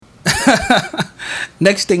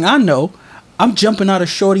Next thing I know, I'm jumping out a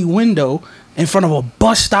shorty window in front of a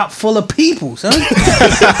bus stop full of people, son.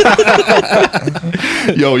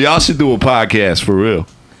 Yo, y'all should do a podcast for real.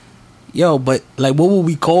 Yo, but like, what would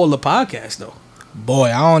we call the podcast though? Boy,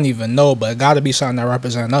 I don't even know, but it got to be something that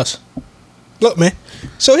represents us. Look, man.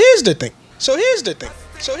 So here's the thing.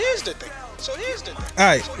 All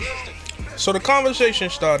right. So the conversation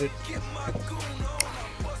started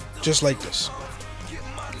just like this.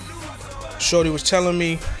 Shorty was telling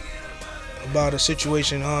me about a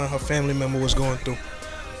situation her and her family member was going through.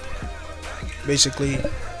 Basically,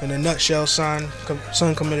 in a nutshell, son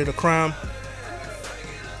committed a crime.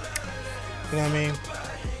 You know what I mean?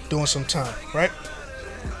 Doing some time, right?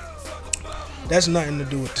 That's nothing to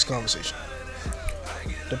do with this conversation.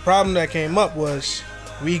 The problem that came up was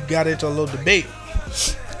we got into a little debate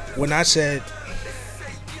when I said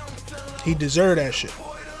he deserved that shit.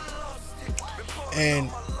 And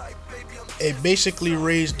it basically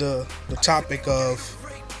raised the topic of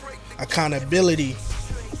accountability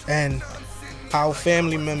and how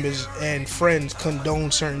family members and friends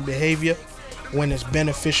condone certain behavior when it's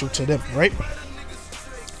beneficial to them, right?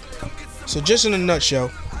 So just in a nutshell,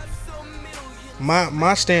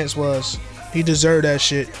 my stance was he deserved that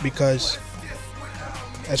shit because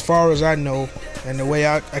as far as I know and the way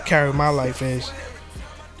I carry my life is,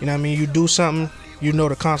 you know what I mean, you do something, you know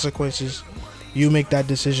the consequences, you make that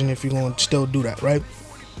decision if you're going to still do that, right?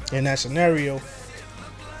 In that scenario,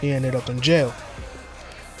 he ended up in jail.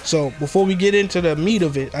 So before we get into the meat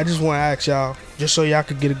of it, I just want to ask y'all, just so y'all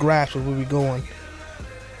could get a grasp of where we going,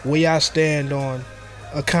 where y'all stand on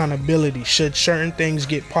accountability. Should certain things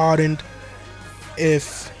get pardoned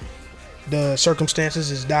if the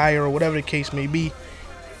circumstances is dire or whatever the case may be?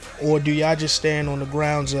 Or do y'all just stand on the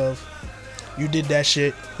grounds of you did that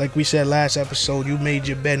shit, like we said last episode, you made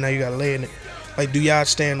your bed, now you gotta lay in it? Like, do y'all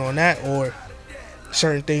stand on that, or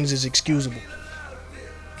certain things is excusable?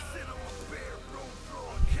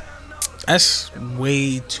 That's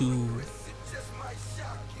way too.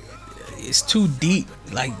 It's too deep.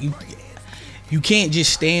 Like you can't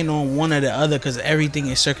just stand on one or the other because everything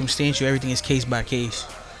is circumstantial. Everything is case by case.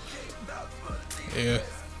 Yeah.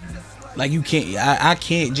 Like you can't. I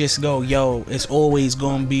can't just go, yo, it's always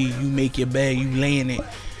gonna be you make your bed, you lay in it,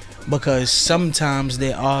 because sometimes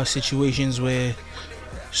there are situations where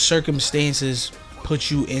circumstances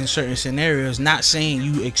put you in certain scenarios. Not saying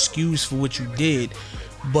you excuse for what you did,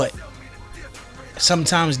 but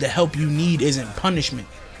sometimes the help you need isn't punishment.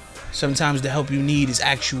 Sometimes the help you need is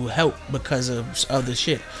actual help because of other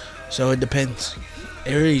shit. So it depends.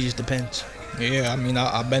 It really just depends. Yeah, I mean,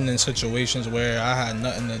 I've been in situations where I had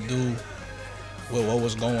nothing to do with what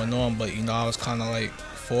was going on, but, you know, I was kind of like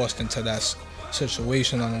forced into that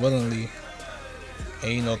situation unwillingly.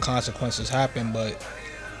 And, you know, consequences happen, but,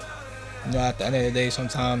 you know, at the end of the day,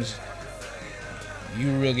 sometimes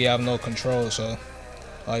you really have no control. So,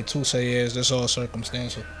 like Tusa is, it's all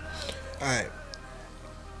circumstantial. Alright.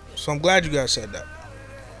 So I'm glad you guys said that.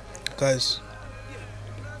 Because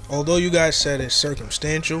although you guys said it's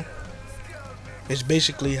circumstantial, it's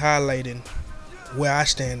basically highlighting where I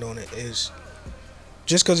stand on it. Is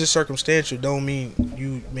just because it's circumstantial don't mean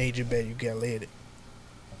you made your bed, you gotta lay in it.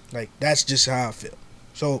 Like, that's just how I feel.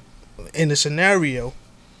 So in the scenario,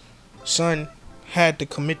 son had to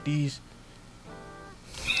commit these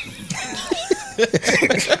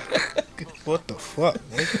what the fuck,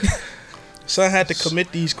 man? Son had to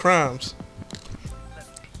commit these crimes.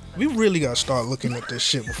 We really gotta start looking at this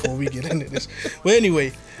shit before we get into this. But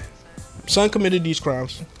anyway, son committed these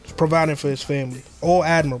crimes, providing for his family. All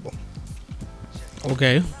admirable.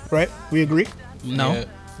 Okay. Right? We agree? No. Yeah.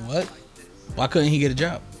 What? Why couldn't he get a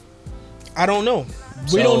job? I don't know.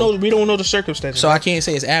 So- We don't know the circumstances. So I can't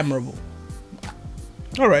say it's admirable.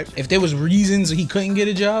 All right. If there was reasons he couldn't get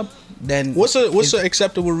a job, then What's an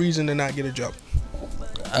acceptable reason to not get a job?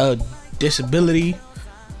 a disability,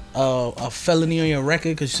 a felony on your record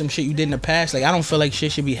because some shit you did in the past. Like, I don't feel like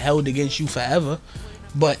shit should be held against you forever.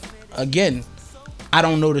 But again, I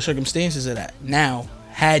don't know the circumstances of that. Now,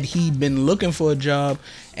 had he been looking for a job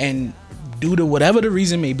and due to whatever the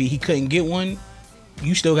reason may be, he couldn't get one,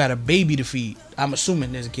 you still got a baby to feed. I'm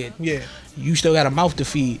assuming there's a kid. Yeah. You still got a mouth to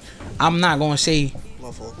feed. I'm not gonna say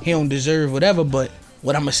he don't deserve whatever, but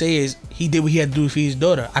what I'm gonna say is he did what he had to do to feed his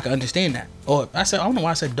daughter. I can understand that. Or I don't know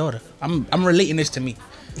why I said daughter. I'm relating this to me.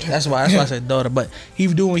 That's why I said daughter. But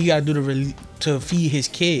he's doing what he got to do to feed his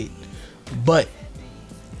kid. But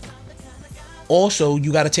also,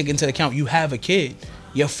 you got to take into account you have a kid.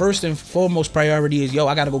 Your first and foremost priority is,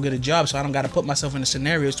 I got to go get a job, so I don't got to put myself in a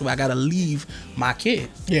scenario where I got to leave my kid.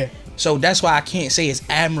 Yeah. So that's why I can't say it's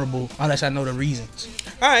admirable unless I know the reasons.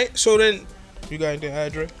 Alright, so then you got anything,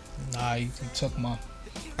 Andre? Nah, he took my.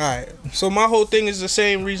 Alright. So my whole thing is the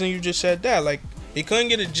same reason you just said that. Like, he couldn't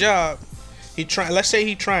get a job. Let's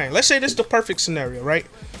say this is the perfect scenario, right?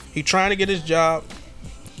 He trying to get his job.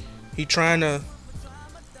 He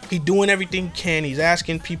doing everything he can. He's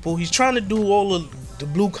asking people. He's trying to do all of the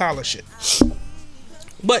blue collar shit.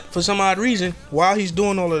 But for some odd reason, while he's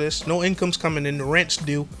doing all of this, no income's coming in. The rent's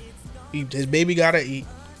due. His baby gotta eat.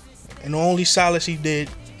 And the only solace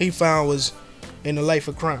he found was in the life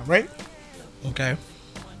of crime, right? Okay.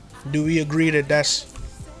 Do we agree that that's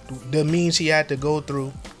the means he had to go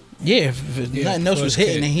through? Yeah, if nothing else was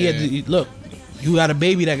hitting, and he had to eat. Look, you got a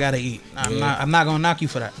baby that gotta eat. I'm not gonna knock you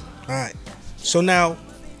for that. All right. So now,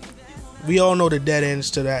 we all know the dead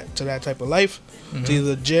ends to that type of life. It's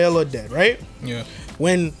either jail or dead, right? Yeah.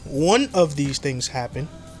 When one of these things happen,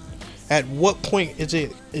 at what point is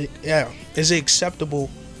it acceptable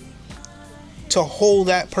to hold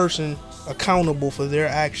that person accountable for their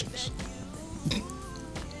actions?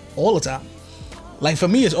 All the time. Like, for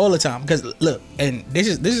me, it's all the time. Because look, and this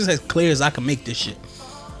is as clear as I can make this shit.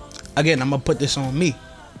 Again, I'm gonna put this on me.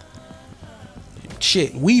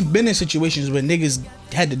 Shit, we've been in situations where niggas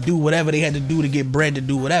had to do whatever they had to do to get bread, to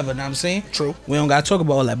do whatever. Know what I'm saying? True. We don't gotta talk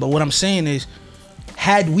about all that. But what I'm saying is,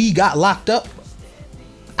 had we got locked up,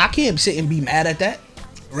 I can't sit and be mad at that.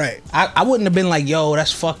 Right. I wouldn't have been like, yo,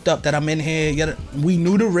 that's fucked up that I'm in here. We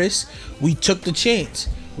knew the risk. We took the chance.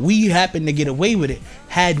 We happened to get away with it.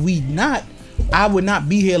 Had we not, I would not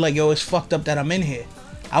be here like, yo, it's fucked up that I'm in here.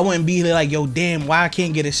 I wouldn't be here like, yo, damn, why I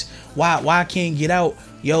can't get this? Why I can't get out?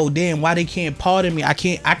 Yo, damn, why they can't pardon me?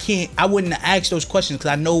 I wouldn't have asked those questions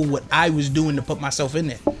because I know what I was doing to put myself in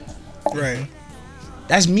there. Right.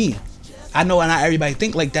 That's me. I know not everybody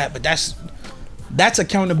think like that, but that's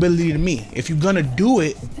accountability to me. If you're gonna do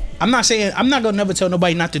it, I'm not gonna never tell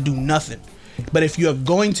nobody not to do nothing. But if you're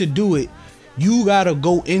going to do it, you gotta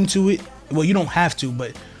go into it. Well, you don't have to,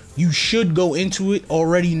 but you should go into it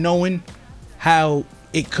already knowing how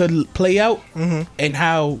it could play out and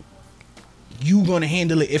how you gonna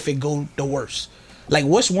handle it if it go the worst. Like,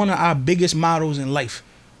 what's one of our biggest mottos in life?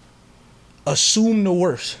 Assume the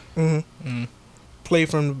worst. Play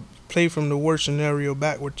from the worst scenario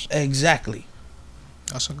backwards. Exactly.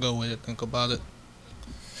 That's a good way to think about it.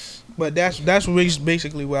 But that's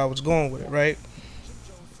basically where I was going with it, right?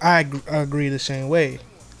 I agree the same way.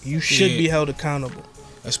 You should be held accountable,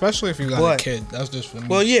 especially if you got a kid. That's just for me.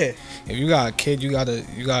 Well, yeah. If you got a kid, you gotta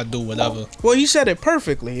do whatever. Well, you said it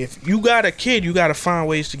perfectly. If you got a kid, you gotta find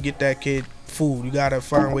ways to get that kid food. You gotta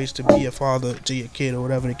find ways to be a father to your kid or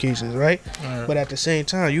whatever the case is, right? But at the same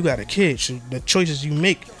time, you got a kid, so the choices you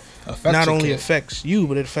make not only affects you,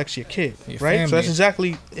 but it affects your kid, right? Family. So that's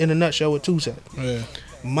exactly in a nutshell what 2 said. Yeah.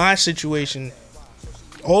 My situation,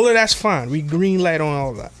 all of that's fine. We green light on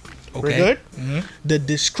all that. Okay. We're good? The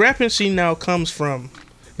discrepancy now comes from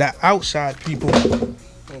the outside people. Oh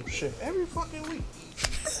shit! Every fucking week.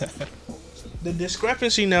 The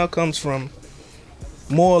discrepancy now comes from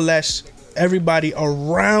more or less everybody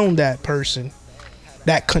around that person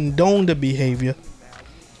that condoned the behavior,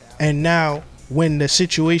 and now when the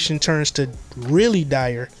situation turns to really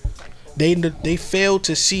dire, they fail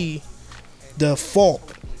to see the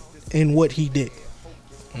fault in what he did.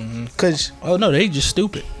 Cause no, they just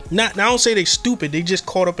stupid. I don't say they stupid. They just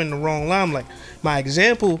caught up in the wrong limelight. My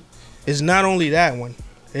example is not only that one.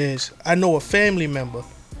 Is I know a family member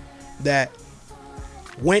that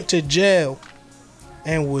went to jail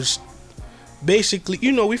and was basically,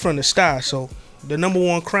 we from the Star, so the number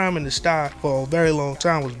one crime in the Star for a very long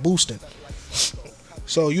time was boosting.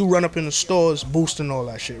 So you run up in the stores boosting all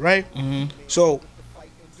that shit, right? So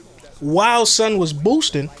while son was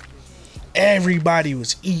boosting, everybody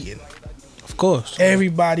was eating. Of course.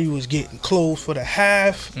 Everybody was getting clothes for the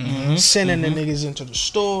half, sending the niggas into the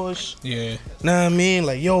stores. Yeah. Know what I mean?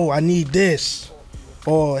 Like, yo, I need this.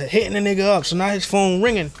 Or hitting the nigga up. So now his phone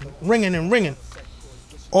ringing.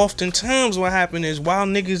 Oftentimes what happened is while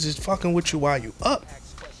niggas is fucking with you while you up,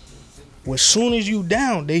 as soon as you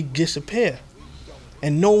down, they disappear.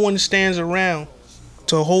 And no one stands around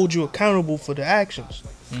to hold you accountable for the actions.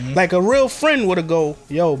 Like a real friend would have go,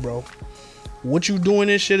 yo, bro, what you doing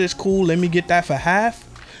this shit is cool. Let me get that for half.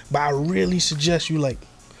 But I really suggest you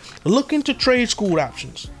look into trade school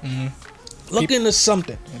options. Look into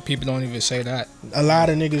something. People don't even say that. A lot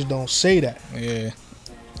of niggas don't say that. Yeah.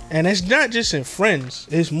 And it's not just in friends.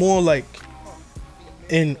 It's more like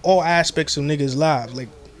in all aspects of niggas' lives. Like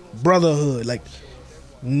brotherhood. Like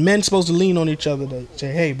men supposed to lean on each other to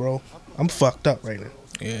say, hey, bro, I'm fucked up right now.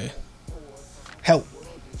 Yeah. Help.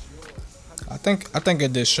 I think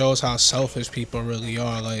it just shows how selfish people really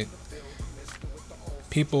are. Like,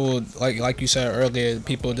 people like you said earlier,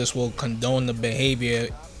 people just will condone the behavior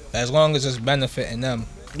as long as it's benefiting them.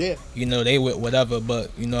 Yeah. You know, they with whatever,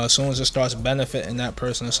 but you know, as soon as it starts benefiting that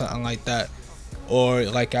person or something like that, or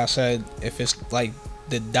like I said, if it's like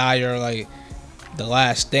the dire, like the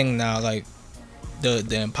last thing now, like the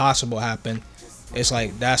impossible happened, it's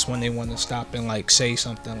like that's when they want to stop and like say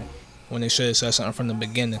something when they should have said something from the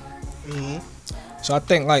beginning. Mm-hmm. So I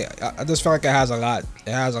think like I just feel like it has a lot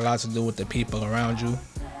to do with the people around you.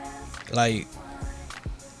 Like,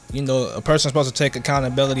 you know, a person's supposed to take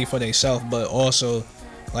accountability for themselves, but also,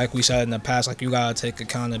 like we said in the past, like you gotta take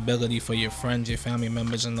accountability for your friends, your family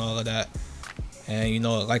members, and all of that. And you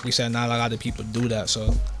know, like we said, not a lot of people do that.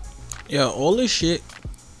 So yeah, all this shit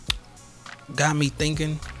got me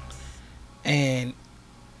thinking, and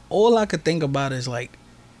all I could think about is like,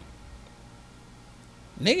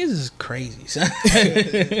 niggas is crazy, son.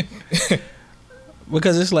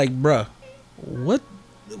 Because it's like, bruh, what?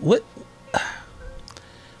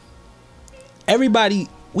 Everybody,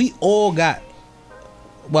 we all got.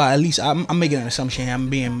 Well, at least I'm making an assumption. I'm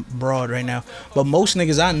being broad right now, but most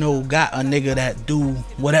niggas I know got a nigga that do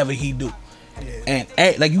whatever he do, and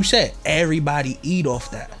like you said, everybody eat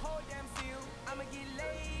off that.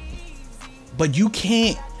 But you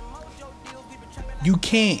can't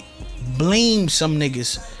blame some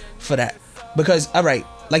niggas for that, because all right,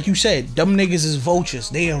 like you said, them niggas is vultures.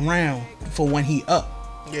 They around for when he up,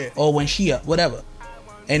 or when she up, whatever,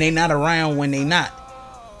 and they not around when they not.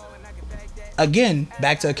 Again,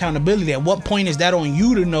 back to accountability. At what point is that on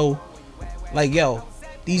you to know, like, yo,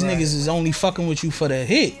 these niggas is only fucking with you for the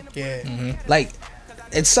hit? Yeah. mm-hmm. Like,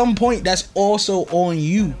 at some point, that's also on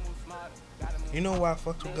you. You know why I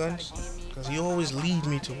fuck with guns? Because he always lead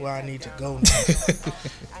me to where I need to go.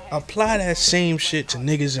 Apply that same shit to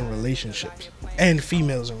niggas in relationships and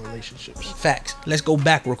females in relationships. Facts. Let's go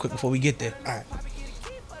back real quick before we get there. All right.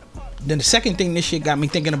 Then the second thing this shit got me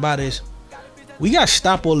thinking about is, we gotta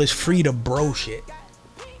stop all this free to bro shit.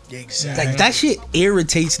 Exactly. Like, that shit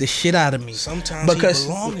irritates the shit out of me. Sometimes because he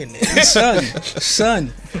belong in there.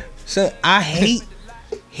 son, I hate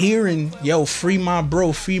hearing, yo, free my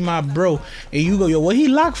bro, and you go, yo, what he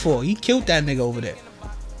locked for? He killed that nigga over there.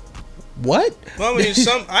 What? Well, I mean,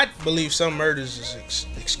 I believe some murders is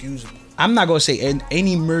excusable. I'm not gonna say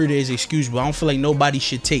any murder is excusable. I don't feel like nobody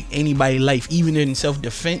should take anybody's life, even in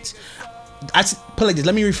self-defense. I put like this.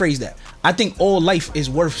 Let me rephrase that. I think all life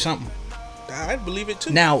is worth something. I believe it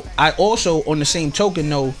too. Now, I also, on the same token,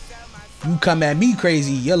 know you come at me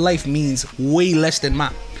crazy, your life means way less than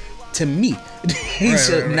mine to me.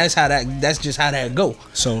 So, and that's just how that go.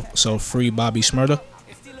 So free Bobby Shmurda.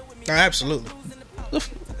 Absolutely.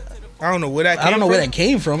 I don't know where that came from. I don't know where that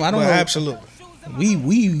came from. I don't know. Absolutely.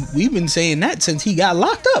 We've been saying that since he got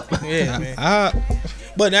locked up. Yeah, man.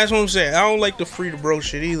 But that's what I'm saying. I don't like the free to bro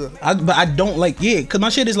shit either. But I don't like, cause my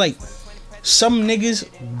shit is like, some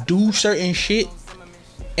niggas do certain shit,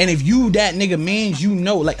 and if you that nigga mans, you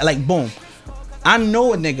know, like boom, I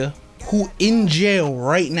know a nigga who in jail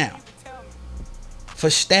right now for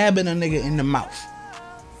stabbing a nigga in the mouth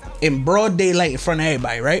in broad daylight in front of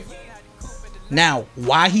everybody, right? Now,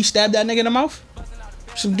 why he stabbed that nigga in the mouth?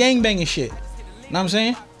 Some gangbanging shit. Know what I'm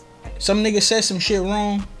saying? Some nigga said some shit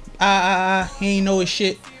wrong. He ain't know his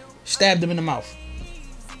shit. Stabbed him in the mouth.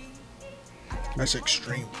 That's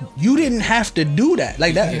extreme. You didn't have to do that.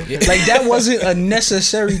 Like that. Like that wasn't a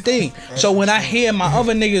necessary thing. So when I hear my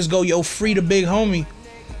other niggas go, yo, free the big homie.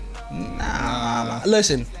 Nah.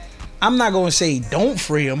 Listen, I'm not gonna say don't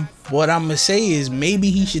free him. What I'm gonna say is maybe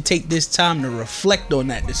he should take this time to reflect on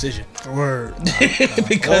that decision. Word.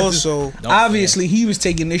 Because also, obviously he was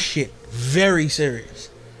taking this shit very serious.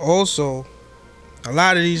 Also, a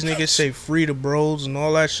lot of these niggas say free the bros and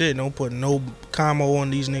all that shit. Don't put no comma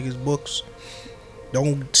on these niggas' books.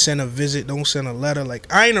 Don't send a visit. Don't send a letter. Like,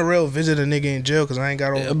 I ain't a real visit a nigga in jail because I ain't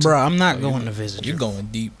got all the Bro, I'm not going to visit you. You're going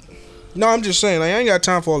deep. No, I'm just saying, like, I ain't got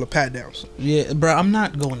time for all the pat downs. Yeah, bro, I'm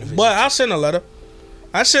not going to visit. But I'll send a letter.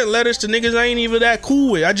 I sent letters to niggas I ain't even that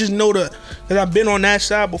cool with. I just know because I've been on that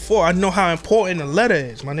side before. I know how important a letter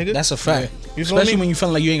is, my nigga. That's a fact. You feel Especially me? when you feel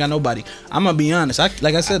like you ain't got nobody. I'm gonna be honest.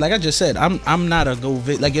 Like I just said, I'm not a go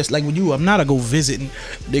visit. Like it's like with you, I'm not a go visiting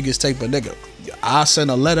niggas type of nigga. I'll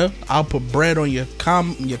send a letter. I'll put bread on your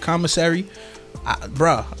commissary,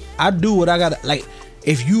 bruh. I do what I gotta. Like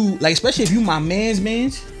if you like, especially if you my man's.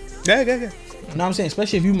 Yeah. You know what I'm saying?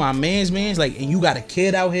 Especially if you my man's, like, and you got a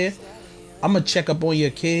kid out here, I'm gonna check up on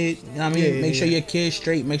your kid. You know what I mean? Yeah, make sure your kid's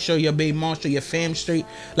straight. Make sure your baby monster, your fam straight.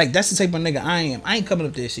 Like, that's the type of nigga I am. I ain't coming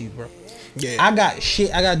up there to see you, bro. Yeah. I got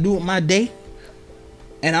shit I gotta do with my day.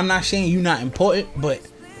 And I'm not saying you not important, but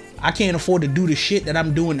I can't afford to do the shit that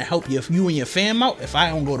I'm doing to help you and your fam out if I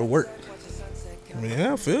don't go to work.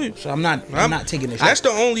 Yeah, I feel you. So I'm not taking the shit. That's the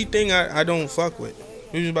only thing I don't fuck with.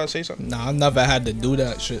 You was about to say something? Nah, I never had to do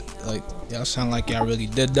that shit. Like, y'all sound like y'all really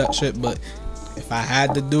did that shit, but if I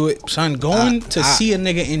had to do it, son, going to see a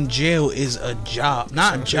nigga in jail is a job.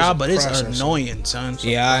 Not a job, but it's process. annoying, son.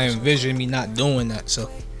 yeah, I envision me not doing that. So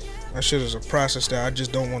That shit is a process that I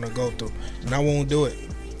just don't want to go through, and I won't do it.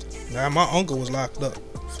 Now, my uncle was locked up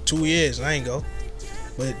for 2 years, and I ain't go.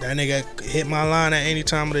 But that nigga hit my line at any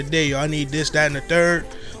time of the day. Yo, I need this, that, and the third,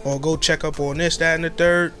 or go check up on this, that, and the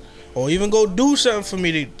third, or even go do something for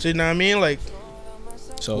me. To, you know what I mean? Like,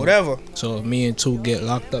 so whatever. So if me and two get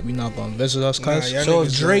locked up, you not gonna visit us, Nah, cuz? y'all So if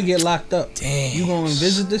niggas Dre don't. get locked up, Damn. you gonna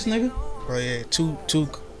visit this nigga? Oh yeah,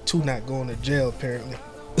 two not going to jail apparently.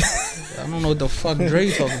 I don't know what the fuck Dre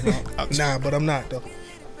talking about. Nah, but I'm not though.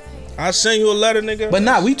 I send you a letter, nigga. But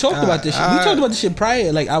nah, we talked about this shit. We talked about this shit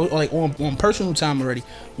prior. Like I was like on personal time already.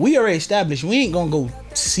 We already established we ain't gonna go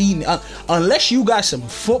see unless you got some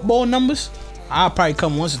football numbers. I'll probably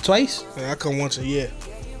come once or twice. I come once a year.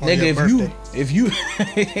 On Nigga, your if you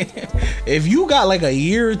if you got like a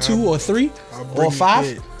year or two or three I'll bring or you five,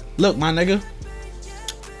 kid. look, my nigga,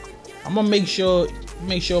 I'm gonna make sure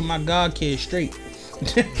my god kid's straight.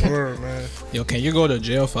 Word, man. Yo, can you go to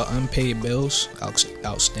jail for unpaid bills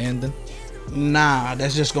outstanding? Nah,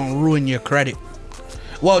 that's just gonna ruin your credit.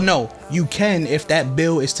 Well, no, you can if that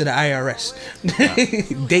bill is to the IRS.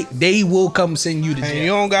 They will come send you to And you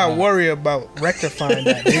jail. don't gotta worry about rectifying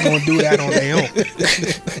that. They gonna do that on their own.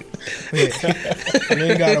 Yeah. You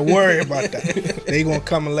ain't gotta worry about that. They gonna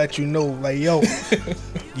come and let you know, like, yo,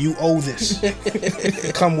 you owe this.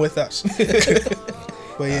 Come with us.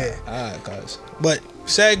 But yeah. Alright, guys. But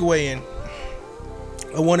segueing,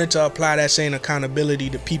 I wanted to apply that same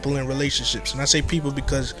accountability to people in relationships. And I say people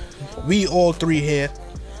because we all three here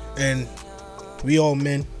and we all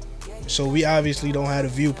men. So we obviously don't have a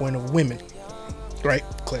viewpoint of women. Right?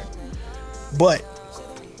 Clear. But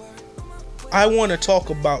I want to talk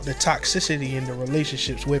about the toxicity in the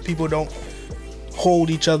relationships where people don't hold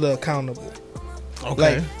each other accountable.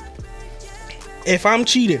 Okay. Like, if I'm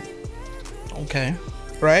cheating, Okay.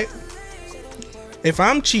 right? If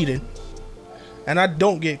I'm cheating and I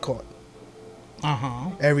don't get caught,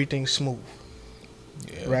 everything's smooth,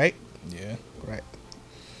 Yeah. right? Yeah. Right.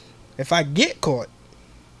 If I get caught,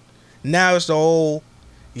 now it's the whole,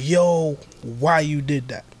 yo, why you did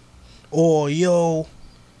that? Or, yo,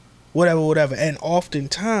 whatever. And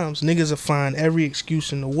oftentimes, niggas will find every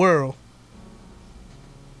excuse in the world.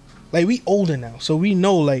 Like, we older now, so we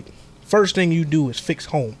know, like, first thing you do is fix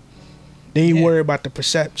home. Then you worry about the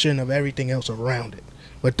perception of everything else around it.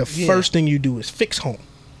 But the first thing you do is fix home.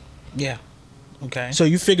 Yeah. Okay. So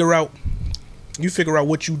you figure out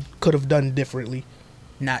what you could have done differently.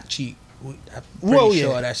 Not cheat. I'm Well, pretty yeah.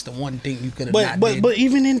 sure that's the one thing you could have not But did. but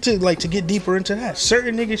even into, like, to get deeper into that,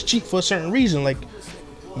 certain niggas cheat for a certain reason. Like,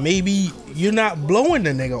 maybe you're not blowing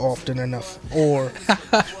the nigga often enough, or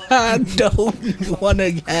I don't want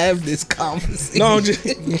to have this conversation. no,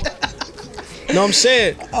 no, I'm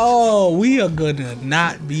saying, Oh, we are gonna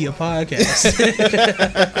not be a podcast.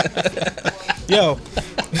 yo,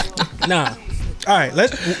 nah. All right,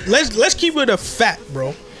 let's keep it a fact,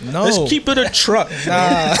 bro. No. Let's keep it a truck.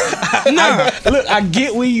 Nah. Look, I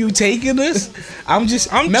get where you taking this. I'm taking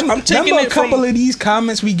taking remember it a couple from- of these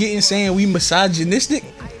comments we getting saying we misogynistic.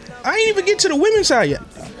 I ain't even get to the women's side yet.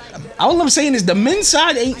 All I'm saying is the men's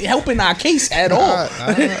side ain't helping our case at all.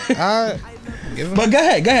 Alright. Give him But go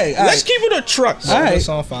ahead. All Let's right. keep it a truck. All right. this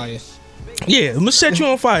on fire. Yeah, I'm gonna set you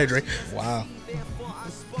on fire, Dre. Wow.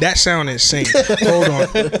 That sound insane. Hold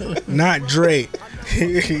on. Not Dre.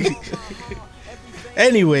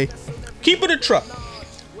 Anyway, keep it a truck.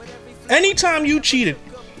 Anytime you cheated.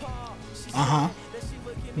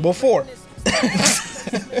 Before.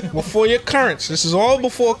 Before your currents. This is all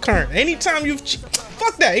before current. Anytime you've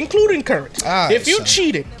fuck that, including currents. Alright, if you son.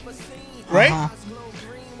 cheated, right?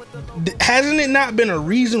 Hasn't it not been a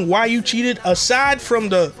reason why you cheated aside from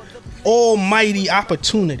the almighty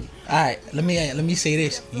opportunity? All right. Let me say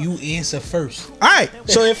this. You answer first. All right,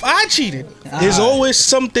 so if I cheated, there's always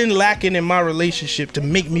something lacking in my relationship to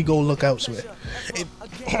make me go look elsewhere.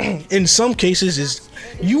 In some cases, is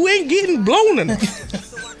you ain't getting blown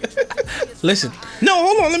enough. Listen. No,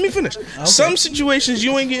 hold on, let me finish. Some situations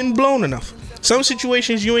you ain't getting blown enough. Some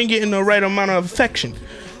situations you ain't getting the right amount of affection.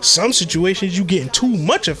 Some situations you getting too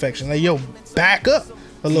much affection. Like, yo, back up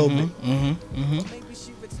a little bit.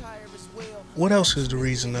 What else is the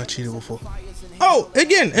reason I cheated before? Oh,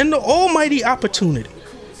 again, and the almighty opportunity.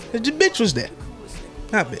 The bitch was there.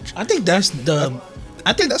 Not bitch. I think that's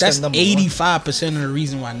I think that's that's the number one. 85% of the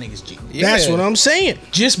reason why niggas cheat. That's what I'm saying.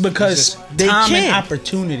 Just because They time and can't.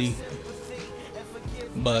 opportunity.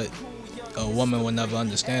 But a woman would never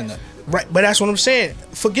understand that. Right, but that's what I'm saying.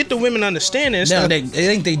 Forget the women understanding. It's No, not- it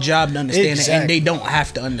ain't their job to understand it, and Exactly. they don't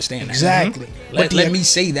have to understand that. Exactly. Mhm. But Let me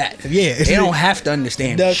say that. Yeah. They don't have to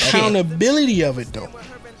understand the shit. accountability of it though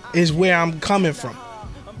is where I'm coming from.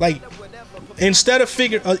 Like, instead of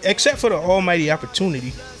except for the almighty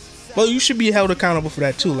opportunity, well, you should be held accountable for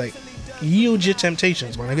that too. Like, yield your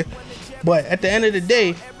temptations, my nigga. But at the end of the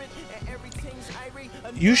day,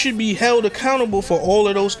 you should be held accountable for all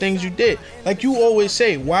of those things you did. Like you always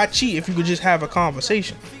say, why cheat if you could just have a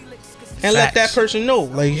conversation and let that Facts. person know,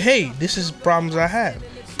 like, hey, this is problems I have.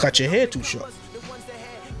 Cut your hair too short.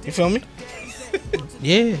 You feel me?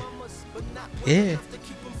 Yeah. Yeah.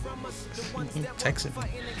 Texting me.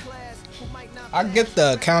 I get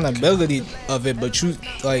the accountability of it, but you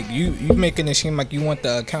making it seem like you want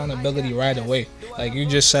the accountability right away. Like you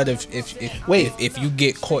just said, if you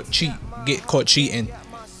get caught cheating,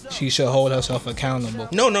 she should hold herself accountable.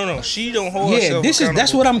 No. She don't hold Yeah, herself that's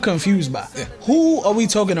accountable. what I'm confused by. Who are we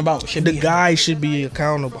talking about? Should The be guy should be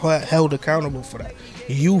held accountable for that.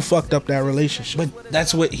 You fucked up that relationship. But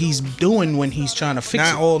that's what he's doing when he's trying to fix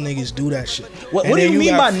not it. all niggas do that shit. What And do then you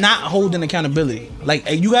mean by got- not holding accountability? Like,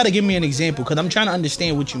 you got to give me an example because I'm trying to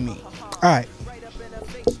understand what you mean. All right.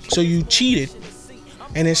 So you cheated,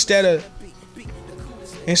 and instead of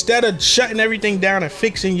shutting everything down and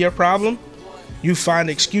fixing your problem, you find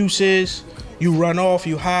excuses. You run off.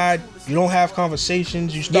 You hide. You don't have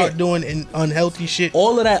conversations. You start Yeah. doing unhealthy shit.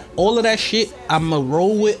 All of that shit, I'ma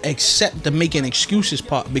roll with, except the making excuses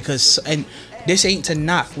part. Because, and this ain't to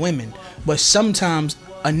knock women, but sometimes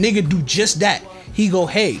a nigga do just that. He go,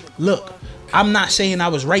 hey, look, I'm not saying I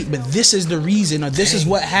was right, but this is the reason, or this is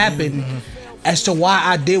what happened as to why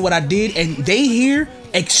I did what I did. And they hear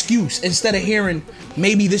excuse instead of hearing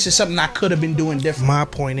maybe this is something I could have been doing different. My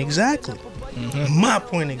point exactly. My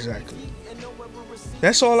point exactly.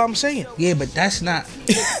 That's all I'm saying. Yeah, but that's not.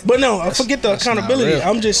 But no, I forget the that's not accountability. real.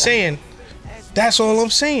 I'm just saying. That's all I'm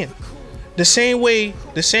saying. The same way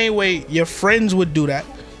your friends would do that,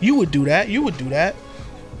 you would do that. You would do that.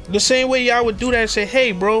 The same way y'all would do that and say,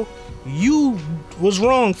 "Hey, bro, you was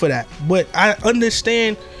wrong for that." But I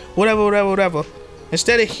understand. Whatever.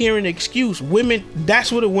 Instead of hearing an excuse, women.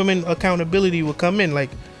 That's where the women accountability would come in. Like,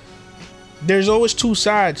 there's always two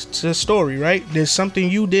sides to the story, right? There's something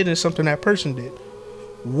you did and something that person did.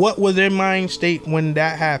 What was their mind state when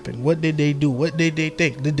that happened? What did they do? What did they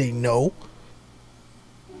think? Did they know?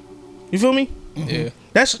 You feel me? Yeah.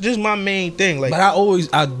 That's just my main thing. Like, But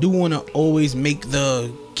I do want to always make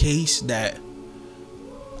the case that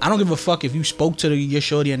I don't give a fuck if you spoke to your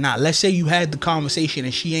shorty or not. Let's say you had the conversation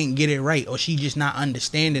and she ain't get it right, or she just not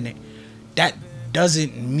understanding it. That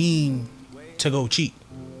doesn't mean to go cheat.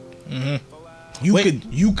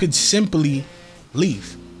 You could simply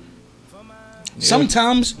leave.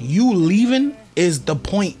 Sometimes you leaving is the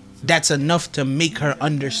point that's enough to make her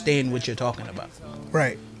understand what you're talking about.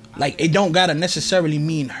 right. Like, it don't gotta necessarily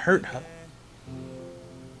mean hurt her.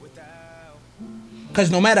 Cause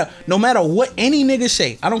no matter what any nigga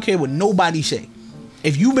say, I don't care what nobody say.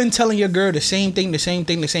 If you been telling your girl the same thing,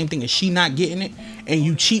 and she not getting it, and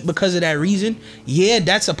you cheat because of that reason, yeah,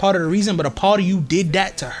 that's a part of the reason, but a part of you did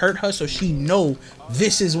that to hurt her, so she know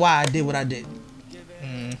this is why I did what I did.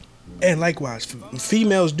 And likewise,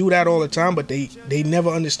 females do that all the time, but they never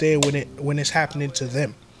understand when it's happening to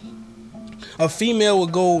them. A female will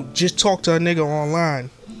go just talk to a nigga online,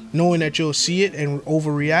 knowing that you'll see it and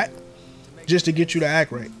overreact, just to get you to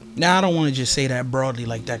act right. Now, I don't want to just say that broadly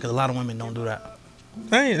like that, because a lot of women don't do that.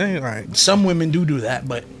 I ain't all right, Some women do that,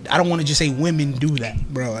 but I don't want to just say women do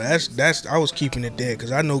that. bro. That's I was keeping it there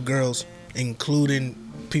because I know girls, including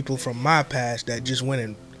people from my past, that just went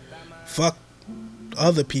and fucked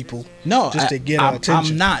other people. No, just to get our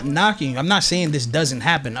attention. I'm not knocking. I'm not saying this doesn't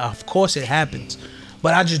happen. Of course it happens.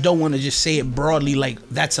 But I just don't want to just say it broadly like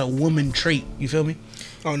that's a woman trait. You feel me?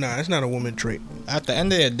 Oh no, it's not a woman trait. At the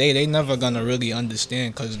end of the day, they never gonna really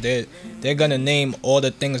understand because they're gonna name all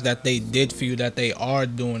the things that they did for you that they are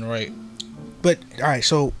doing right. But all right,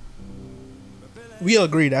 so we all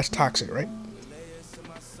agree that's toxic, right?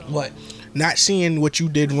 What? Not seeing what you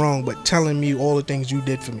did wrong, but telling me all the things you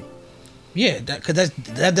did for me. Yeah, because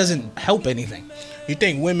that doesn't help anything. You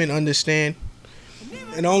think women understand?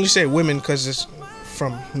 And I only say women because it's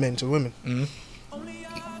from men to women.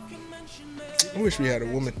 I wish we had a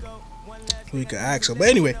woman we could ask her. But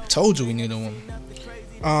anyway, Told you we need a woman.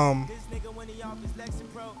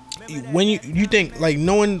 when you think like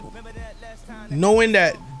knowing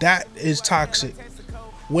that is toxic,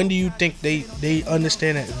 when do you think they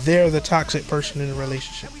understand that they're the toxic person in the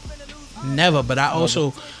relationship? Never. But I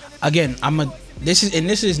also, again, this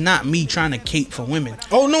is not me trying to cape for women.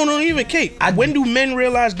 Oh no, even Kate. When do men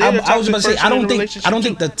realize they're the toxic I was about to say, person in the relationship? I don't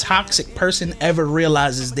think the toxic person ever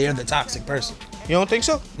realizes they're the toxic person. You don't think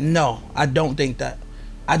so? No, I don't think that.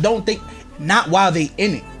 I don't think, not while they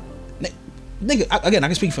in it. Nigga, again, I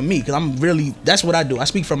can speak for me because that's what I do. I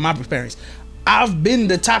speak from my experience. I've been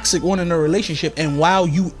the toxic one in a relationship, and while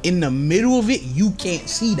you in the middle of it, you can't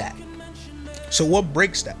see that. So what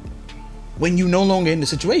breaks that? When you no longer in the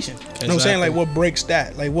situation. Exactly. You know what I'm saying? Like, what breaks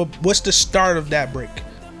that? Like, what's the start of that break?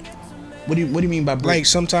 What do you mean by break? Like,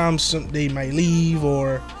 sometimes they might leave,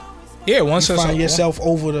 or once you find yourself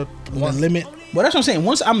over the limit. Well, that's what I'm saying.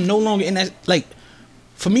 Once I'm no longer in that, like,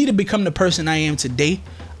 for me to become the person I am today,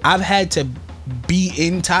 I've had to be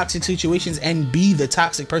in toxic situations and be the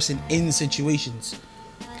toxic person in situations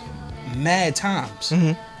mad times.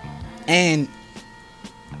 And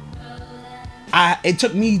it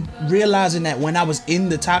took me realizing that when I was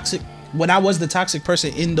the toxic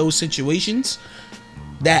person in those situations,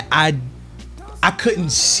 that I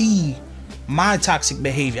couldn't see my toxic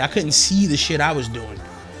behavior. I couldn't see the shit I was doing.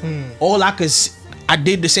 All I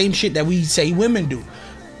did the same shit that we say women do.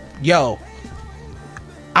 Yo,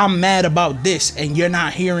 I'm mad about this, and you're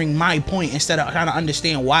not hearing my point. Instead of trying to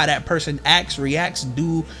understand why that person acts, reacts,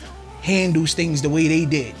 handles things the way they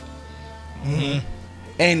did.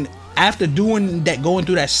 And after doing that, going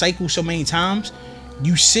through that cycle so many times,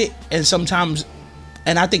 you sit and sometimes,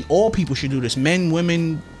 and I think all people should do this, men,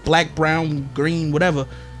 women, black, brown, green, whatever.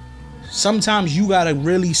 Sometimes you gotta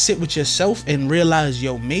really sit with yourself and realize,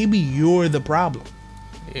 yo, maybe you're the problem.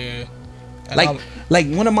 Yeah. Like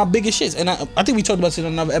one of my biggest shits, and I think we talked about this in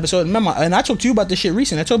another episode. Remember, and I talked to you about this shit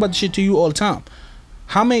recently. I talk about this shit to you all the time.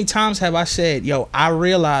 How many times have I said, yo, I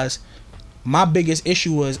realized my biggest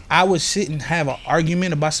issue was I would sit and have an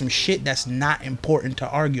argument about some shit that's not important to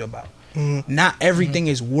argue about. Not everything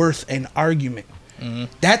is worth an argument.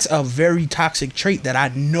 That's a very toxic trait that I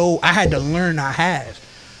know I had to learn I have.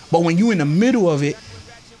 But when you in the middle of it,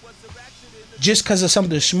 just because of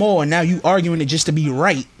something small, and now you arguing it just to be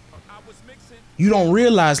right, you don't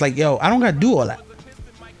realize, like, yo, I don't gotta do all that.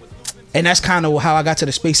 And that's kind of how I got to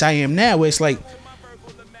the space I am now, where it's like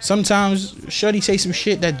sometimes Shorty say some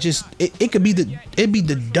shit that just it could be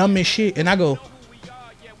the dumbest shit, and I go,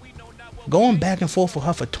 going back and forth with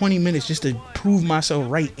her for 20 minutes just to prove myself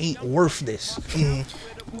right ain't worth this.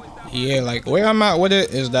 Yeah, like where I'm at with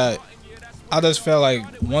it is that I just feel like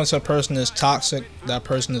once a person is toxic, that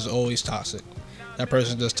person is always toxic. That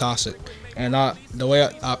person is just toxic. And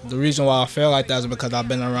the reason why I feel like that is because I've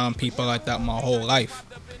been around people like that my whole life.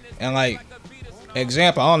 And like,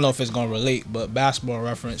 example, I don't know if it's gonna relate, but basketball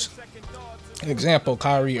reference. Example,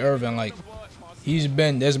 Kyrie Irving, like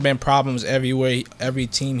there's been problems everywhere, every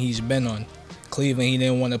team he's been on. Cleveland, he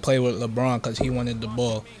didn't want to play with LeBron because he wanted the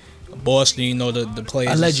ball. Boston, you know, the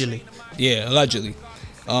players. Allegedly. Allegedly.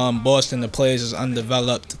 Boston, the players is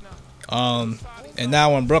undeveloped. And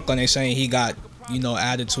now in Brooklyn, they saying he got,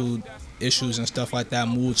 attitude issues and stuff like that,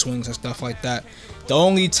 mood swings and stuff like that. The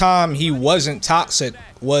only time he wasn't toxic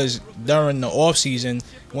was during the off season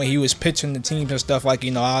when he was pitching the teams and stuff like,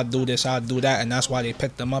 I'll do this, I'll do that, and that's why they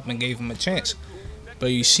picked him up and gave him a chance. But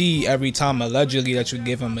you see, every time allegedly that you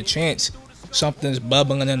give him a chance, something's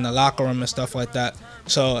bubbling in the locker room and stuff like that.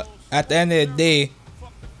 So at the end of the day,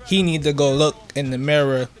 he need to go look in the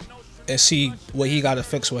mirror and see what he got to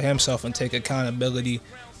fix with himself and take accountability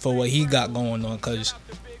for what he got going on, because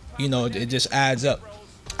it just adds up.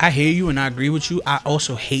 I hear you and I agree with you. I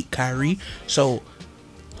also hate Kyrie, so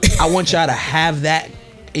I want y'all to have that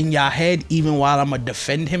in y'all head even while I'm gonna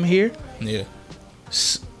defend him here. Yeah,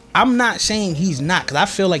 I'm not saying he's not, because I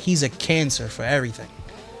feel like he's a cancer for everything.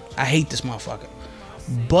 I hate this motherfucker.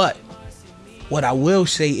 But what I will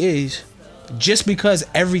say is, just because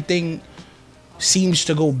everything seems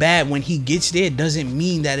to go bad when he gets there doesn't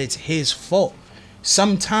mean that it's his fault.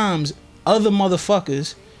 Sometimes other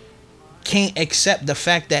motherfuckers can't accept the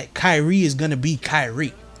fact that Kyrie is gonna be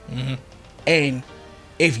Kyrie. And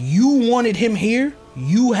if you wanted him here,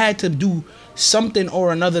 you had to do something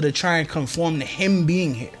or another to try and conform to him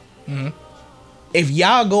being here. If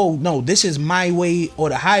y'all go, no, this is my way or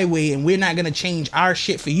the highway, and we're not gonna change our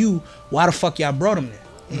shit for you, why the fuck y'all brought him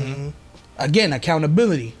there? Again,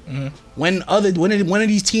 accountability. When one of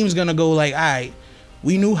these teams gonna go like, all right,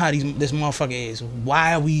 we knew how this motherfucker is.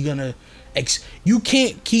 Why are we gonna?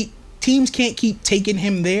 Teams can't keep taking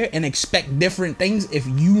him there and expect different things if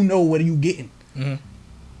you know what you getting.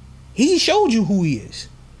 He showed you who he is.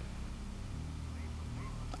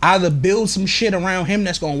 Either build some shit around him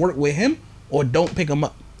that's gonna work with him, or don't pick him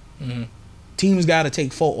up. Teams got to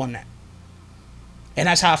take fault on that. And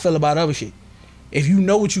that's how I feel about other shit. If you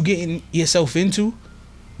know what you're getting yourself into,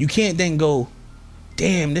 you can't then go,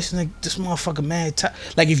 damn, this motherfucker mad.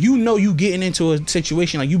 Like, if you know you getting into a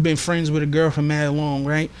situation, like you've been friends with a girl for mad long,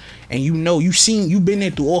 right? And you know you've been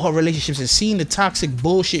there through all her relationships and seen the toxic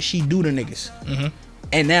bullshit she do to niggas.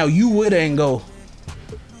 And now you with her and go,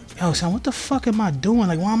 yo, son, what the fuck am I doing?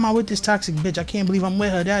 Like, why am I with this toxic bitch? I can't believe I'm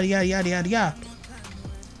with her. Yada, yada, yada, yada, yada.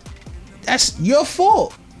 That's your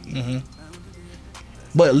fault.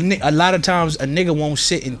 But a lot of times a nigga won't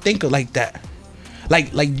sit and think of like that.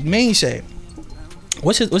 Like Maine said,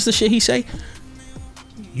 what's the shit he say?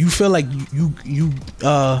 You feel like you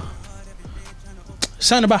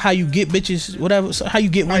something about how you get bitches, whatever. How you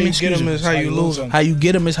get women. How you get them is how you lose them. How you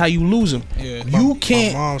get them is how you lose them. Yeah. You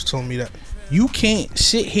can't. My mom's told me that. You can't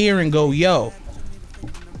sit here and go, yo,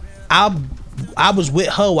 I was with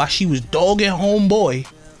her while she was dogging homeboy,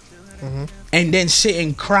 and then sit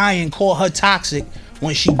and cry and call her toxic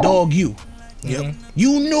when she dogged you. Yep.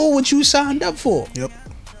 You knew what you signed up for. Yep.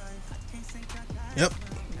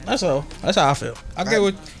 That's all. That's how I feel. I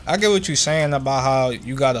get what you're saying about how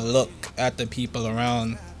you gotta look at the people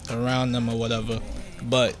around them or whatever.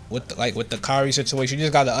 But with the Kyrie situation, you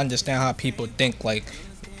just gotta understand how people think. Like,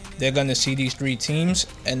 they're gonna see these three teams,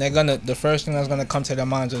 and the first thing that's gonna come to their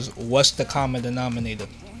minds is, what's the common denominator?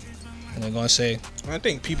 And they're gonna say, I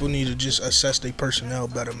think people need to just assess their personnel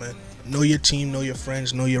better, man. Know your team, know your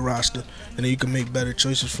friends, know your roster, and then you can make better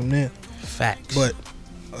choices from there. Facts. But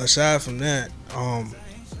aside from that, I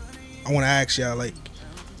want to ask y'all, like,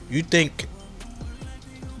 you think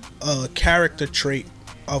a character trait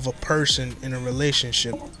of a person in a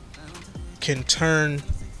relationship can turn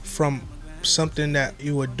from something that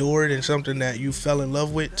you adored and something that you fell in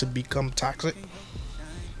love with to become toxic?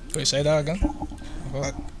 wait, say that again?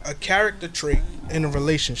 A character trait in a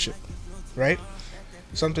relationship, right?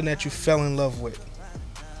 Something that you fell in love with,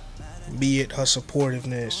 be it her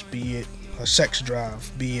supportiveness, be it her sex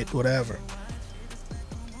drive, be it whatever.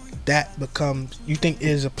 That becomes, you think,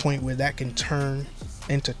 is a point where that can turn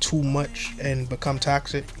into too much and become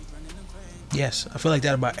toxic? Yes, I feel like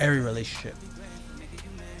that about every relationship.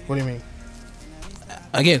 What do you mean?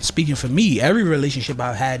 Again, speaking for me, every relationship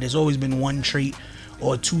I've had, there's always been one trait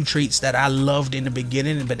or two traits that I loved in the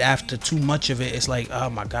beginning, but after too much of it, it's like, oh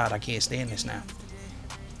my God, I can't stand this now.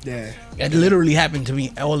 Yeah. It literally happened to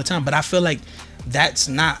me all the time, but I feel like that's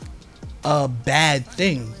not a bad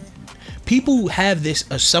thing. People have this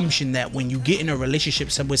assumption that when you get in a relationship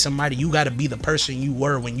with somebody, you got to be the person you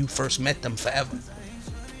were when you first met them forever.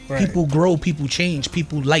 Right. People grow, people change,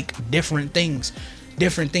 people like different things.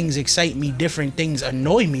 Different things excite me, different things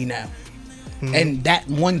annoy me now. And that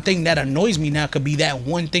one thing that annoys me now could be that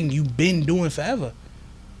one thing you've been doing forever.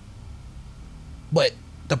 But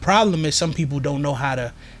the problem is some people don't know how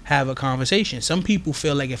to have a conversation. Some people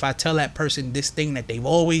feel like if I tell that person this thing that they've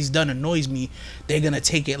always done annoys me, they're going to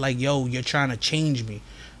take it like, yo, you're trying to change me.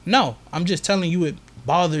 No, I'm just telling you it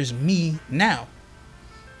bothers me now.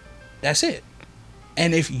 That's it.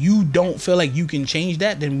 And if you don't feel like you can change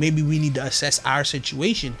that, then maybe we need to assess our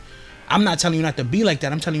situation. I'm not telling you not to be like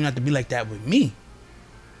that. I'm telling you not to be like that with me.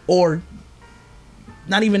 Or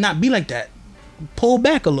not even not be like that. Pull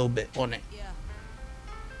back a little bit on it.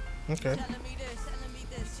 Okay.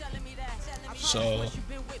 so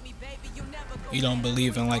you don't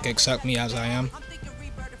believe in, like, accept me as I am?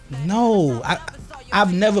 No,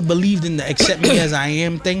 I've never believed in the accept me as I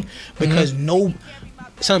am thing because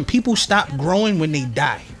some people stop growing when they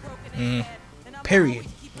die. Period.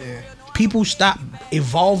 Yeah. People stop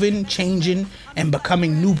evolving, changing, and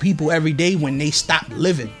becoming new people every day when they stop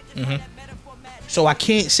living. So I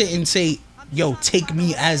can't sit and say, yo, take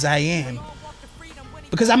me as I am.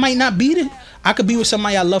 Because I might not be I could be with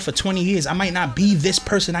somebody I love for 20 years. I might not be this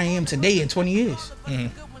person I am today in 20 years.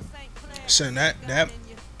 So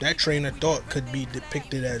that train of thought could be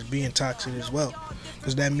depicted as being toxic as well.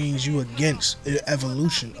 Because that means you against the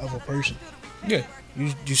evolution of a person. Yeah.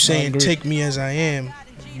 You saying take me as I am.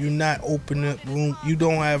 You're not opening up room. You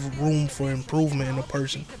don't have room for improvement in a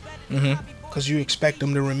person. Because you expect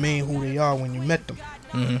them to remain who they are when you met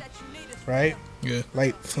them. Right? Yeah.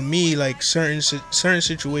 Like, for me, like, certain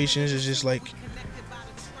situations is just like,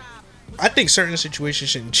 I think certain situations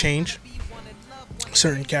shouldn't change,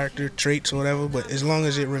 certain character traits or whatever, but as long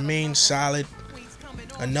as it remains solid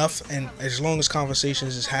enough and as long as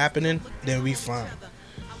conversations is happening, then we fine.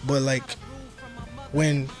 But like,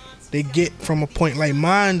 when they get from a point, like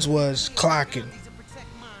mine's was clocking,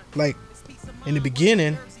 like in the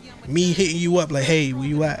beginning, me hitting you up like, hey, where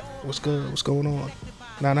you at, what's good, what's going on,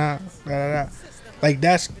 nah, like,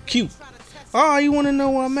 that's cute. Oh, you want to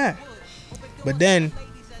know where I'm at? But then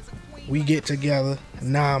we get together,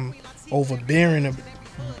 and now I'm overbearing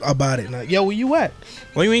about it. Like, yo, where you at?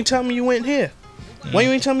 Why you ain't tell me you went here? Why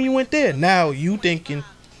you ain't tell me you went there? Now you thinking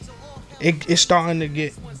it's starting to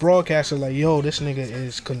get broadcasted like, yo, this nigga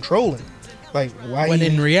is controlling. Like, why? When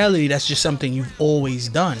in reality, that's just something you've always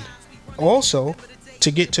done. Also,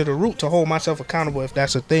 to get to the root, to hold myself accountable if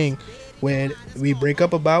that's a thing where we break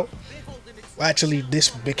up about. Actually, this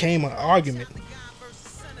became an argument.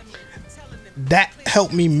 That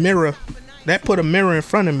helped me mirror. That put a mirror in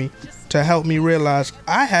front of me to help me realize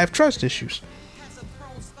I have trust issues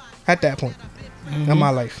at that point in my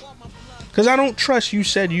life. Because I don't trust you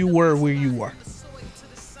said you were where you are.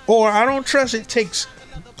 Or I don't trust it takes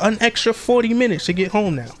an extra 40 minutes to get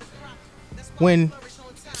home now. When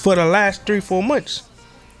for the last 3-4 months,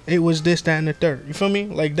 it was this, that, and the third. You feel me?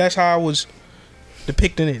 Like, that's how I was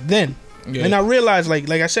depicting it then. Yeah. And I realized, like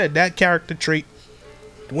I said, that character trait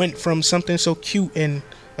went from something so cute and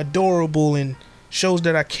adorable and shows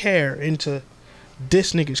that I care into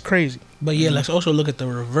this nigga's crazy. But yeah, let's also look at the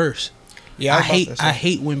reverse. Yeah, I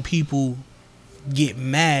hate when people get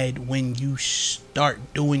mad when you start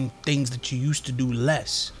doing things that you used to do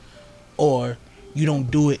less, or you don't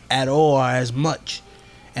do it at all or as much.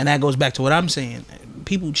 And that goes back to what I'm saying.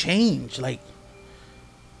 People change. Like,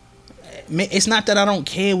 it's not that I don't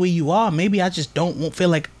care where you are. Maybe I just don't feel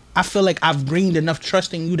like I've gained enough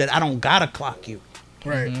trust in you that I don't gotta clock you.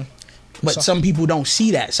 Right. Mm-hmm. But some people don't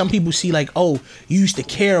see that. Some people see like, oh, you used to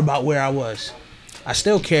care about where I was. I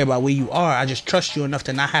still care about where you are. I just trust you enough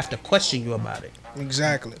to not have to question you about it.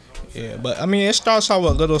 Exactly. Yeah, but I mean, it starts out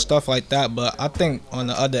with little stuff like that. But I think on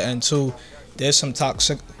the other end too, there's some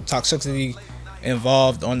toxicity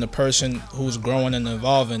involved on the person who's growing and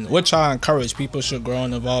evolving, which I encourage. People should grow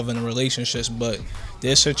and evolve in relationships, but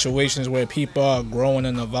there's situations where people are growing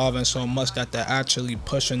and evolving so much that they're actually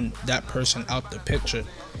pushing that person out the picture.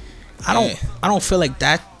 I don't feel like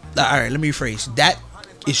that. All right, let me rephrase. That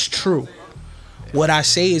is true. What I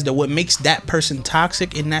say is that what makes that person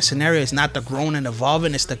toxic in that scenario is not the growing and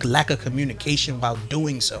evolving, it's the lack of communication while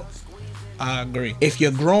doing so. I agree. If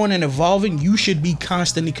you're growing and evolving, you should be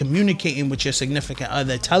constantly communicating with your significant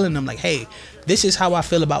other, telling them like, hey, this is how I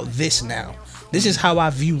feel about this now. This is how I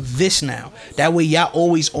view this now. That way y'all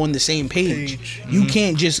always on the same page. You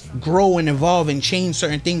can't just grow and evolve and change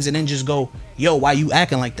certain things and then just go, yo, why you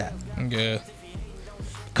acting like that? Yeah.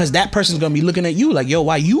 Because that person's going to be looking at you like, yo,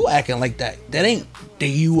 why you acting like that? That ain't the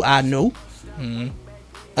you I know.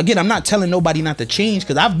 Again, I'm not telling nobody not to change,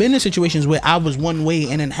 because I've been in situations where I was one way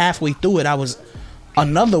and then halfway through it I was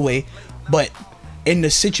another way. But in the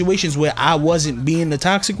situations where I wasn't being the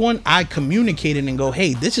toxic one, I communicated and go,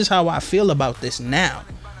 hey, this is how I feel about this now.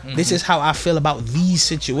 This is how I feel about these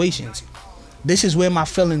situations. This is where my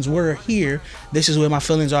feelings were here. This is where my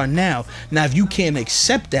feelings are now. Now, if you can't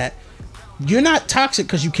accept that, you're not toxic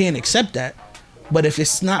because you can't accept that. But if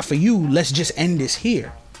it's not for you, let's just end this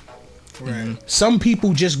here. Right. Some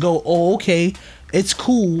people just go, oh, okay, it's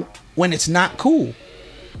cool when it's not cool.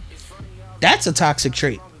 That's a toxic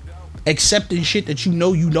trait. Accepting shit that you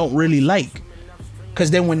know you don't really like.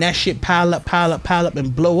 Because then when that shit pile up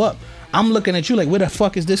and blow up, I'm looking at you like, where the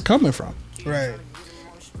fuck is this coming from? Right.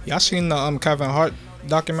 Y'all seen the Kevin Hart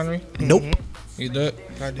documentary? Nope. You did?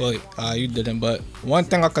 I did. Well, you didn't. But one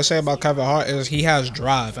thing I can say about Kevin Hart is he has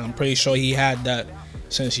drive, and I'm pretty sure he had that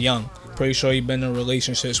since young. Pretty sure he been in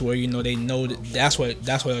relationships where, you know, they know that's what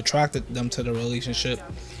attracted them to the relationship,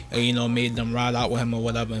 and, you know, made them ride out with him or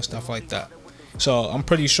whatever and stuff like that. So I'm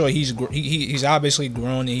pretty sure he's obviously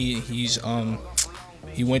grown, and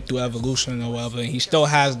he went through evolution or whatever, and he still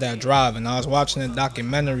has that drive. And I was watching a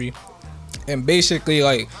documentary. And basically,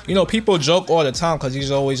 like, you know, people joke all the time because he's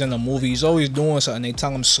always in a movie. He's always doing something. They tell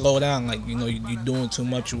him slow down. Like, you know, you're doing too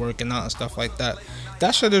much. You're working out and stuff like that.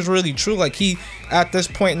 That shit is really true. Like, he, at this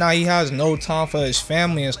point now, he has no time for his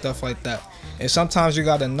family and stuff like that. And sometimes you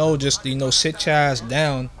got to know, just, you know, sit your ass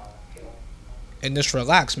down and just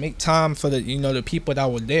relax. Make time for the, you know, the people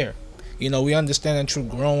that were there. You know, we understand that you're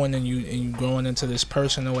growing and you growing into this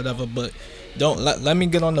person or whatever. But don't let me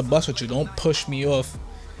get on the bus with you. Don't push me off.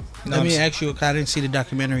 Let me ask you, I didn't see the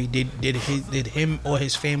documentary. Did him or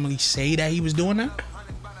his family say that he was doing that?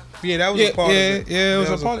 Yeah, that was a part of it. Yeah, it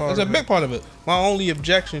was a big part of it. My only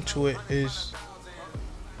objection to it is,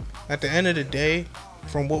 at the end of the day,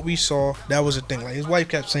 from what we saw, that was a thing. Like, his wife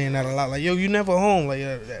kept saying that a lot. Like, yo, you never home. Like,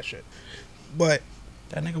 that shit. But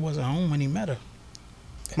that nigga wasn't home when he met her.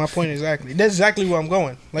 My point exactly. That's exactly where I'm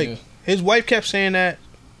going. Like, his wife kept saying that,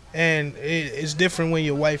 and it's different when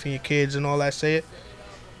your wife and your kids and all that say it.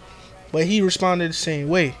 But he responded the same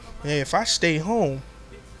way. Hey, if I stay home,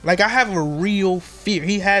 Like, I have a real fear.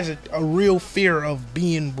 He has a real fear of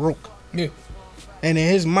being broke. Yeah. And in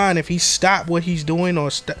his mind, if he stopped what he's doing or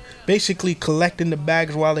basically collecting the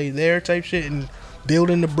bags while they there type shit and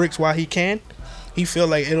building the bricks while he can, he feel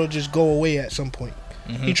like it'll just go away at some point.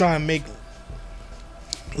 He try and make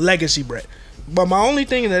legacy bread. But my only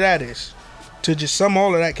thing to that is, to just sum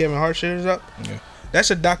all of that Kevin Hart shit is up,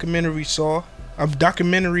 that's a documentary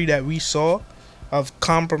that we saw of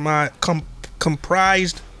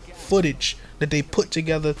comprised footage that they put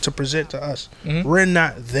together to present to us. We're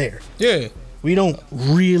not there. Yeah. We don't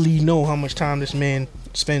really know how much time this man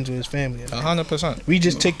spends with his family. 100%. We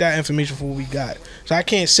just take that information for what we got. So I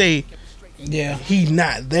can't say he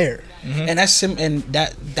not there. And that's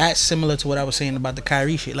that's similar to what I was saying about the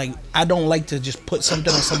Kyrie shit. Like, I don't like to just put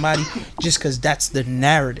something on somebody just because that's the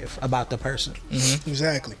narrative about the person.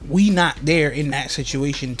 Exactly. We not there in that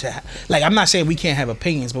situation to like. I'm not saying we can't have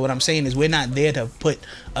opinions, but what I'm saying is we're not there to put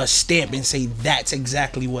a stamp and say that's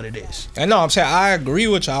exactly what it is. I know. I'm saying I agree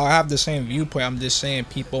with y'all. I have the same viewpoint. I'm just saying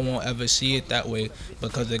people won't ever see it that way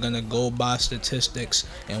because they're gonna go by statistics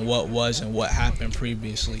and what was and what happened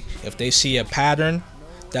previously. If they see a pattern,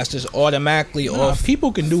 that's just automatically off.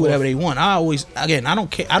 People can do whatever they want. I don't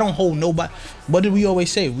care. I don't hold nobody. What did we always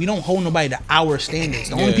say? We don't hold nobody to our standards.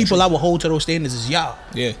 The only people I will hold to those standards is y'all.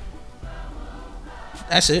 Yeah.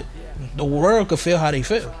 That's it. The world could feel how they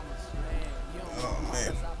feel.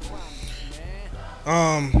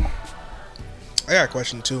 Oh man. I got a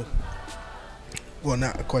question too. Well,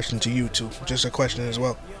 not a question to you too, just a question as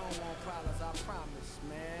well.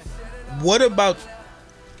 What about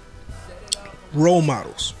role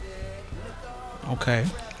models? Okay.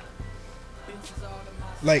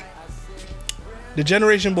 Like, the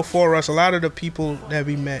generation before us, a lot of the people that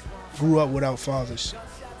we met grew up without fathers.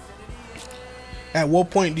 At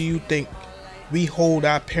what point do you think we hold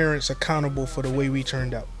our parents accountable for the way we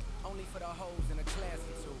turned out?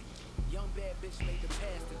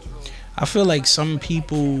 I feel like some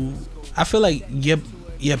people. I feel like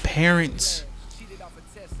your parents'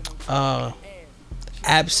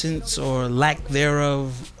 absence or lack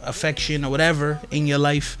thereof, affection or whatever in your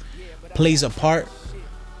life plays a part.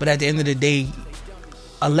 But at the end of the day,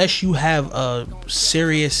 unless you have a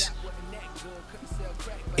serious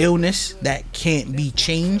illness that can't be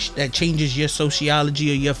changed, that changes your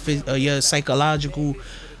sociology or your psychological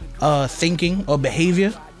thinking or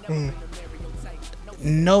behavior,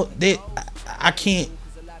 no, I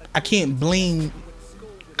can't blame,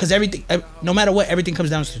 because everything, no matter what, everything comes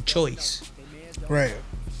down to choice. Right.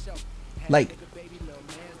 Like,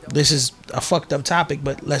 this is a fucked up topic,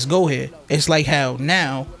 but let's go here. It's like how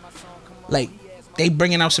now, like, they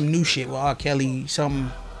bringing out some new shit with R. Kelly,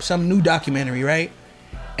 some new documentary, right?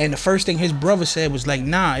 And the first thing his brother said was like,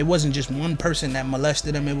 nah, it wasn't just one person that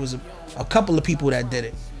molested him. It was a couple of people that did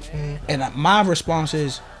it. And my response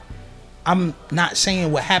is, I'm not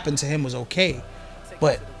saying what happened to him was okay,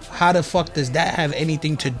 but how the fuck does that have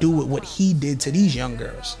anything to do with what he did to these young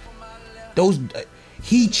girls?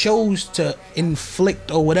 He chose to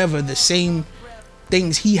inflict or whatever the same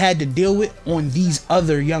things he had to deal with on these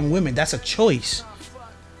other young women. That's a choice.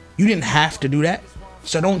 You didn't have to do that.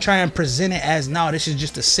 So don't try and present it as, no, this is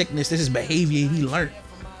just a sickness. This is behavior he learned.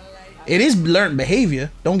 It is learned behavior.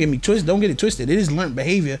 Don't get it twisted. It is learned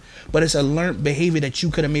behavior, but it's a learned behavior that you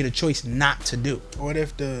could have made a choice not to do. What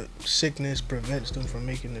if the sickness prevents them from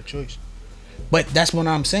making the choice? But that's what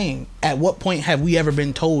I'm saying. At what point have we ever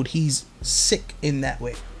been told he's sick in that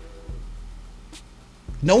way?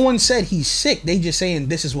 No one said he's sick. They just saying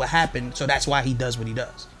this is what happened, so that's why he does what he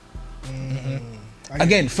does.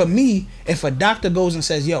 Again, for me, if a doctor goes and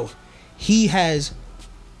says, yo, he has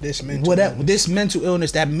this mental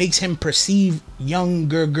illness that makes him perceive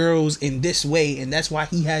younger girls in this way, and that's why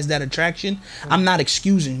he has that attraction, I'm not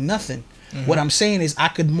excusing nothing. What I'm saying is I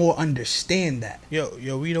could more understand that.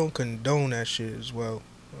 Yo, we don't condone that shit as well.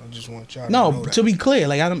 I just want y'all to know that. To be clear,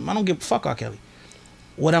 like I don't give a fuck R. Kelly.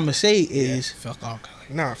 What I'm gonna say is fuck R.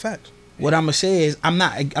 Kelly. Nah, facts. What I'm gonna say is I'm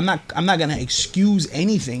not gonna excuse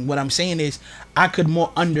anything. What I'm saying is I could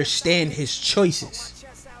more understand his choices.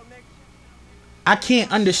 I can't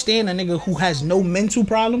understand a nigga who has no mental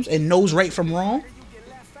problems and knows right from wrong.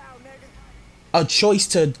 A choice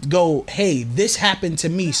to go, hey, this happened to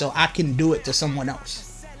me, so I can do it to someone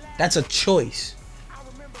else. That's a choice.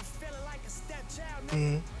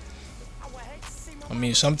 I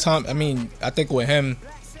mean, sometimes, I think with him,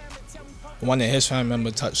 one of his family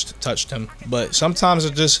members touched him, but sometimes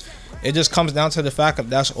it just comes down to the fact that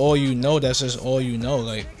that's all you know. That's just all you know.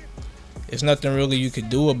 Like, there's nothing really you could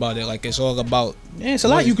do about it. Like, it's all about. Yeah, it's a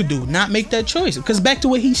lot you could do. Not make that choice. Because back to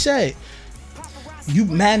what he said. You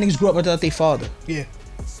mad niggas grew up without their father. Yeah.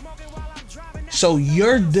 So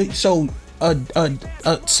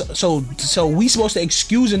so we supposed to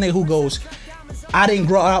excuse a nigga who goes, I didn't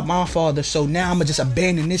grow up my father, so now I'ma just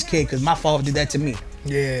abandon this kid because my father did that to me.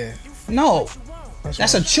 Yeah. No.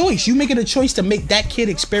 That's a choice. You making a choice to make that kid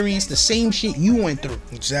experience the same shit you went through.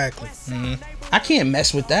 Exactly. I can't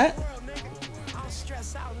mess with that.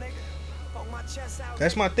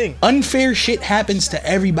 That's my thing. Unfair shit happens to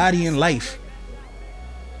everybody in life.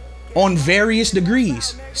 On various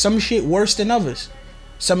degrees. Some shit worse than others.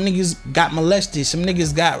 Some niggas got molested. Some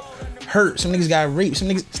niggas got hurt. Some niggas got raped.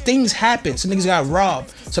 Things happen. Some niggas got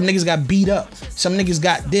robbed. Some niggas got beat up. Some niggas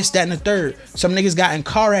got this, that, and the third. Some niggas got in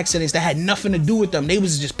car accidents that had nothing to do with them. They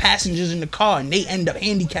was just passengers in the car and they end up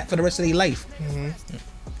handicapped for the rest of their life.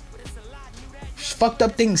 Fucked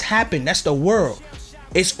up things happen. That's the world.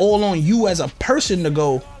 It's all on you as a person to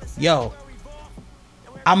go, yo,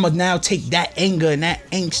 I'ma now take that anger and that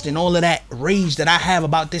angst and all of that rage that I have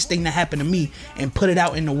about this thing that happened to me and put it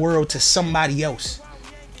out in the world to somebody else.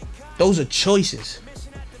 Those are choices.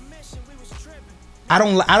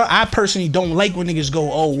 I personally don't like when niggas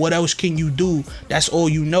go, oh, what else can you do? That's all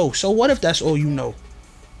you know. So what if that's all you know?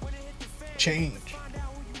 Change.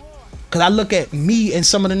 Cause I look at me and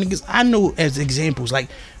some of the niggas I know as examples. Like,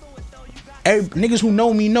 niggas who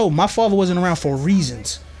know me know my father wasn't around for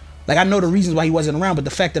reasons. Like, I know the reasons why he wasn't around, but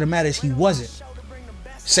the fact of the matter is he wasn't.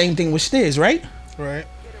 Same thing with Stiz, right? Right.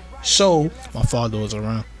 So My father was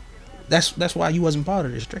around. that's why you wasn't part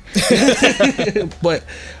of this, Dre. But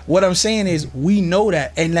what I'm saying is we know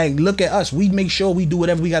that, and like, look at us. We make sure we do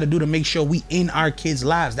whatever we got to do to make sure we in our kids'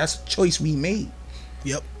 lives. That's a choice we made.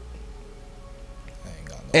 Yep.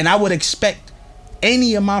 And I would expect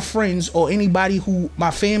any of my friends or anybody who,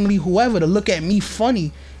 my family, whoever, to look at me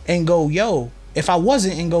funny and go, yo, if I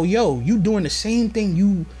wasn't, and go, yo, you doing the same thing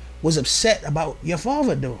you was upset about your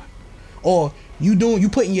father doing. Or you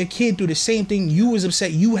putting your kid through the same thing you was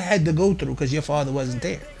upset you had to go through because your father wasn't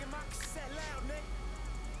there.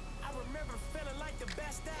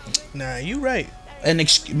 Nah, you right. And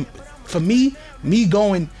for me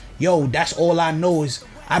going, yo, that's all I know is,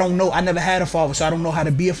 I don't know, I never had a father, so I don't know how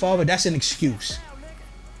to be a father. That's an excuse.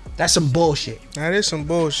 That's some bullshit. That is some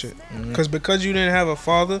bullshit. Because you didn't have a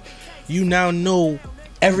father, you now know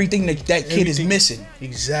Everything that kid is everything. missing.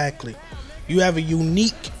 Exactly. You have a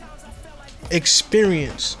unique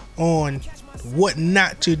experience on what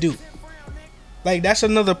not to do. Like, that's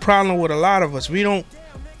another problem with a lot of us. We don't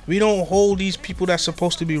hold these people that's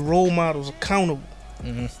supposed to be role models accountable.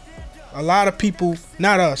 A lot of people,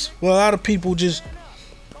 not us, well, a lot of people just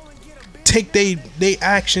take they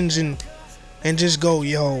actions and just go,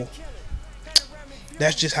 yo,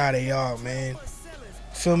 that's just how they are, man.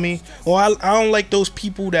 Feel me? Or I don't like those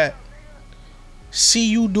people that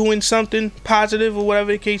see you doing something positive or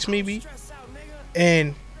whatever the case may be,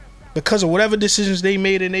 and because of whatever decisions they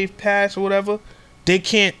made in their past or whatever, they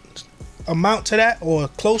can't amount to that or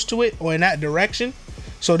close to it or in that direction,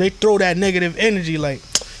 so they throw that negative energy like,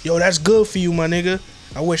 yo, that's good for you, my nigga.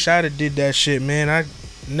 I wish I'd have did that shit, man. I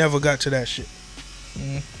never got to that shit.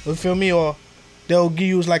 You feel me? Or they'll give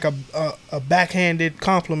you like a backhanded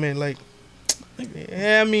compliment like,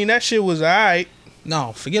 yeah, I mean, that shit was alright.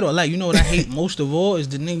 No, forget all that. You know what I hate most of all is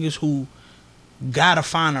the niggas who gotta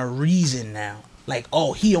find a reason now. Like,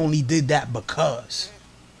 oh, he only did that because.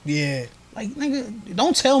 Yeah. Like, nigga,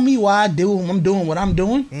 don't tell me why I'm doing what I'm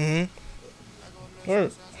doing.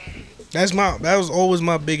 Word. That was always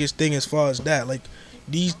my biggest thing as far as that. Like,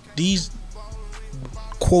 these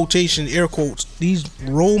quotation, air quotes, these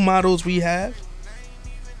role models we have,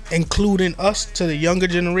 including us to the younger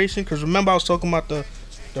generation. Because remember I was talking about the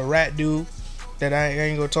rat dude that I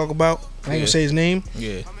ain't gonna talk about. I ain't gonna say his name.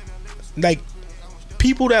 Yeah. Like,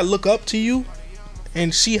 people that look up to you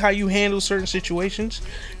and see how you handle certain situations,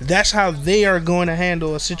 that's how they are going to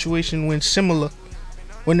handle a situation when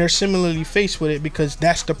they're similarly faced with it, because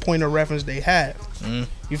that's the point of reference they have.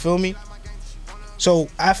 You feel me? So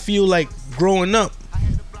I feel like growing up,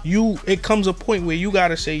 it comes a point where you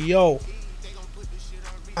gotta say, yo,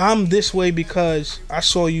 I'm this way because I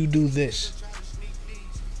saw you do this.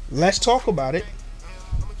 Let's talk about it.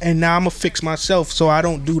 And now I'm gonna fix myself so I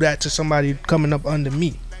don't do that to somebody coming up under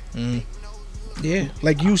me. Yeah.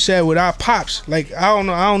 Like you said with our pops. Like, I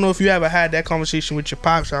don't know if you ever had that conversation with your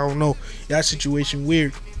pops. I don't know. That situation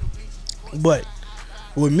weird. But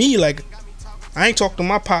with me, like, I ain't talked to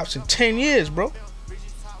my pops in 10 years, bro.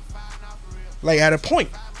 Like, at a point.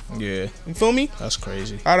 Yeah. You feel me? That's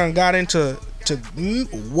crazy. I done got into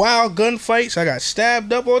wild gunfights. I got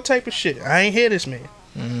stabbed up, all type of shit. I ain't hear this man.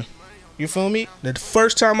 You feel me? The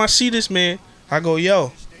first time I see this man, I go,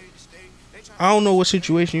 yo, I don't know what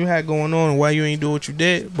situation you had going on and why you ain't do what you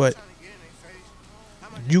did, but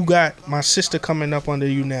you got my sister coming up under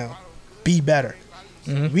you now. Be better.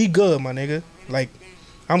 We good, my nigga. Like,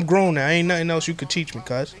 I'm grown now. Ain't nothing else you could teach me,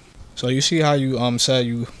 cuz. So you see how you said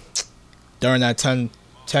you during that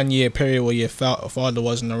 10-year period where your father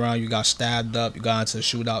wasn't around, you got stabbed up, you got into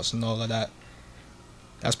shootouts and all of that.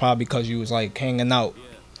 That's probably because you was like hanging out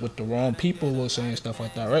with the wrong people, was saying stuff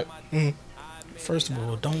like that, right? Mm. First of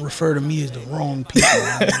all, don't refer to me as the wrong people.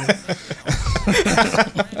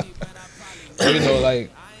 You know,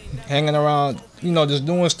 like hanging around, you know, just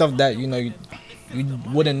doing stuff that you know you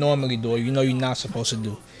wouldn't normally do, or you know you're not supposed to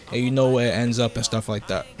do, and you know where it ends up and stuff like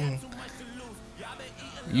that.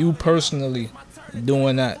 You personally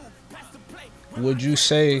doing that, would you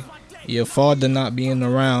say your father not being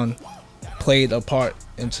around played a part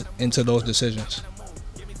into those decisions?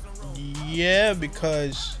 Yeah,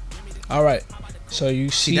 because All right, so you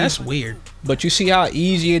see that's weird. But you see how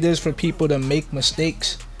easy it is for people to make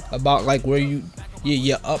mistakes about like where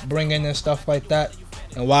your upbringing and stuff like that,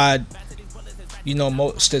 and why, you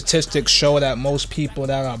know, statistics show that most people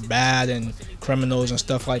that are bad and criminals and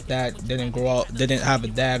stuff like that didn't have a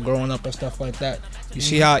dad growing up and stuff like that. You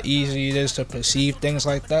see how easy it is to perceive things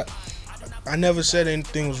like that? I never said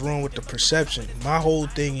anything was wrong with the perception. My whole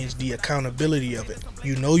thing is the accountability of it.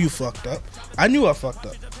 You know you fucked up. I knew I fucked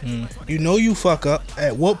up. You know you fuck up.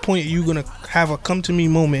 At what point are you gonna have a come to me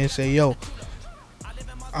moment and say, yo,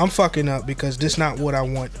 I'm fucking up because this not what I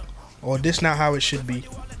want, or this not how it should be.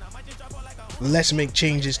 Let's make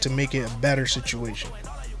changes to make it a better situation.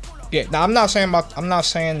 Yeah. Now I'm not saying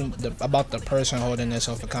about the person holding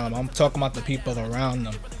themselves accountable. I'm talking about the people around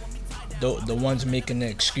them. The ones making the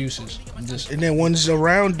excuses. And then ones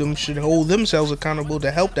around them should hold themselves accountable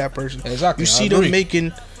to help that person. Exactly. You see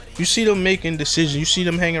them making decisions. You see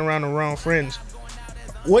them hanging around the wrong friends.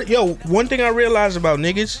 One thing I realized about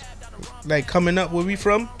niggas, like coming up where we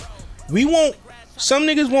from, some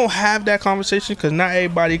niggas won't have that conversation because not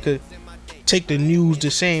everybody could take the news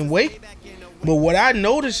the same way. But what I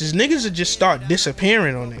noticed is niggas will just start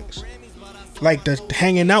disappearing on niggas. Like the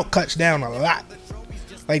hanging out cuts down a lot.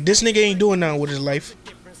 Like, this nigga ain't doing nothing with his life.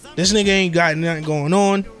 This nigga ain't got nothing going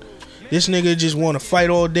on. This nigga just want to fight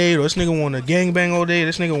all day. Or this nigga want to gangbang all day.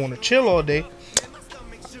 This nigga want to chill all day.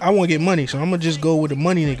 I want to get money, so I'm going to just go where the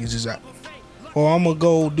money niggas is at. Or I'm going to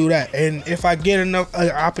go do that. And if I get enough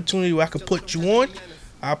opportunity where I can put you on,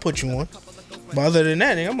 I'll put you on. But other than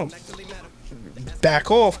that, I'm going to back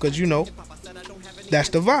off because, you know, that's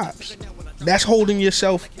the vibes. That's holding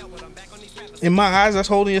yourself... In my eyes, that's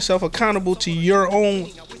holding yourself accountable to your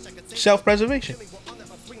own self-preservation.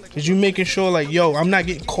 Because you making sure, like, yo, I'm not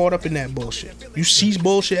getting caught up in that bullshit. You see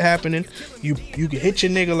bullshit happening, you can hit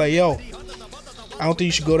your nigga like, yo, I don't think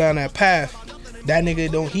you should go down that path. That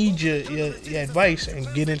nigga don't heed your advice and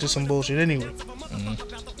get into some bullshit anyway.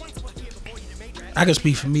 I can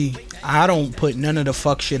speak for me. I don't put none of the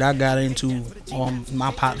fuck shit I got into on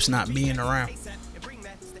my pops not being around.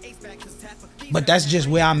 But that's just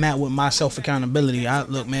where I'm at with my self-accountability.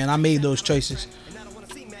 Look, man, I made those choices.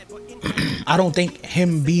 I don't think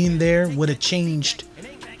him being there would have changed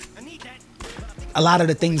a lot of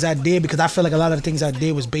the things I did, because I feel like a lot of the things I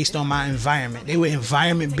did was based on my environment. They were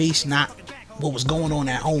environment-based, not what was going on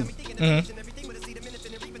at home.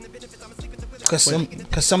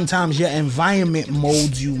 Because sometimes your environment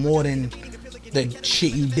molds you more than the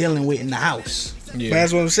shit you dealing with in the house. Yeah. But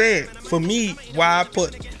that's what I'm saying. For me, why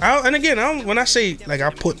when I say like I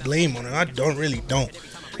put blame on it, I don't.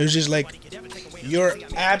 It's just like your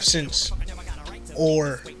absence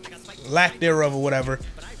or lack thereof or whatever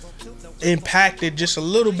impacted just a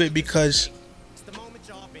little bit because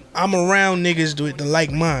I'm around niggas with the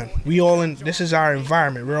like mind. This is our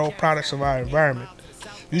environment. We're all products of our environment.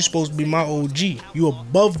 You supposed to be my OG. You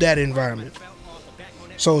above that environment.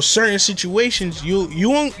 So certain situations,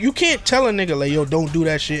 you can't tell a nigga like, yo, don't do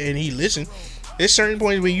that shit and he listen. There's certain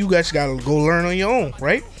points where you guys gotta go learn on your own,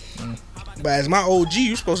 right? But as my OG,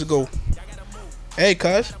 you supposed to go, hey,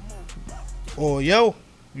 cuz, or yo,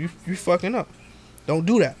 you fucking up. Don't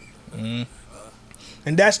do that.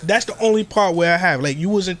 And that's the only part where I have, like, you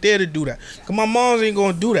wasn't there to do that. Cause my moms ain't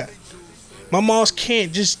gonna do that. My moms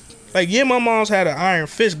can't just, like, yeah, my mom's had an iron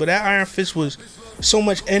fist, but that iron fist was so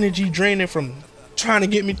much energy draining from trying to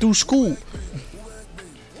get me through school.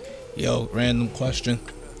 Yo, random question.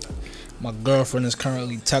 My girlfriend is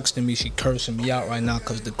currently texting me. She cursing me out right now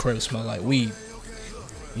because the crib smell like weed.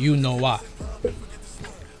 You know why.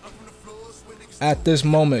 At this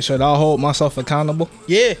moment, should I hold myself accountable?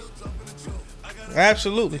 Yeah.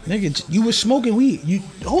 Absolutely. Nigga, you was smoking weed.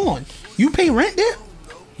 Hold on. You pay rent there?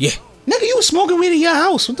 Yeah. Nigga, you was smoking weed in your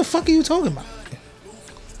house. What the fuck are you talking about?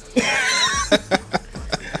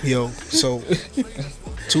 Yo, so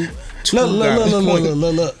two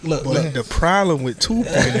Look. But the problem with 2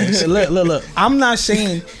 pointers, Look. I'm not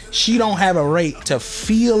saying she don't have a right to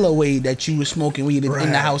feel a way that you was smoking weed in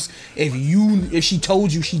the house. If she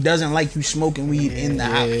told you she doesn't like you smoking weed in the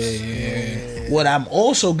house. Yeah. What I'm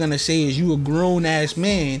also gonna say is you a grown ass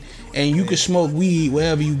man and you can smoke weed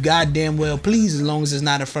wherever you goddamn well please as long as it's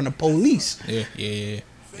not in front of police. Yeah.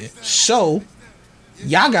 So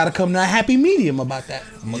y'all gotta come to a happy medium about that.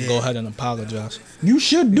 I'm gonna go ahead and apologize. You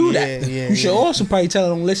should do that. Yeah, you should also probably tell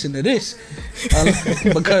them listen to this,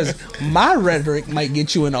 because my rhetoric might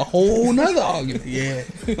get you in a whole nother argument. yeah.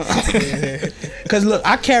 Because look,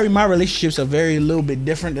 I carry my relationships a little bit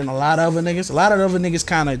different than a lot of other niggas. A lot of other niggas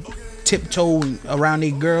kind of tiptoe around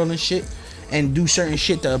their girl and shit, and do certain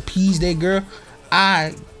shit to appease their girl.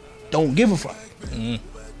 I don't give a fuck.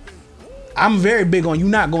 I'm very big on you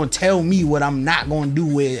not gonna tell me what I'm not gonna do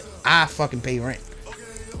where I fucking pay rent.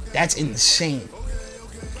 That's insane.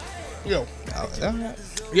 Yo,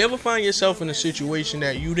 you ever find yourself in a situation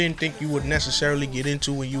that you didn't think you would necessarily get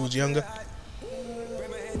into when you was younger?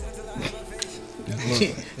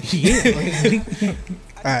 Yeah.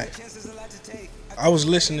 Alright. I was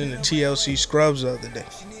listening to TLC Scrubs the other day.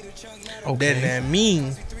 Okay. Then that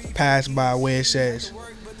meme passed by where it says,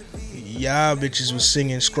 y'all bitches was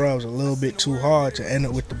singing Scrubs a little bit too hard to end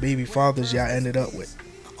up with the baby fathers y'all ended up with.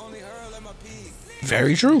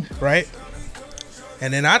 Very true. Right?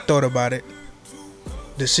 And then I thought about it.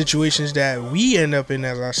 The situations that we end up in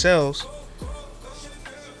as ourselves.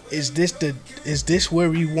 Is this where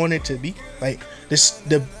we want it to be? Like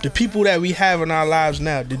the people that we have in our lives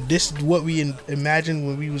now, did this what we imagined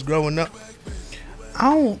when we was growing up?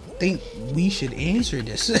 I don't think we should answer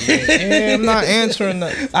this. Yeah, I'm not answering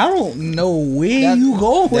that. I don't know where you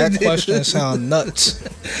go with That this. question sound nuts.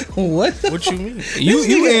 What? What you mean? You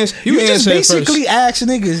just answer it first. basically ask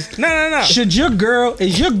niggas. No. Is your girl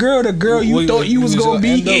the girl you thought you was gonna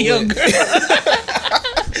be? end up Your with. girl.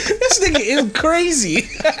 This nigga is crazy.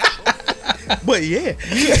 But yeah.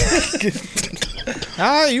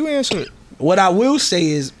 You answer it. What I will say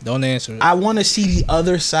is, Don't answer it. I want to see the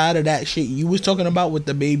other side of that shit you was talking about with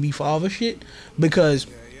the baby father shit, because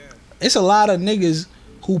it's a lot of niggas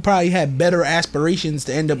who probably had better aspirations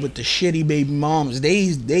to end up with the shitty baby moms they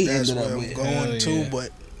That's ended where up I'm with. going Hell to, yeah. but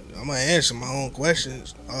I'm gonna answer my own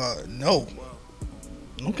questions. No.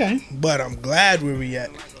 Okay. But I'm glad where we at.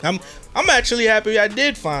 I'm actually happy I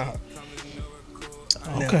did find her.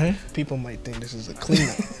 Now, Okay. people might think this is a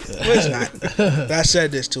cleanup. But it's not. I said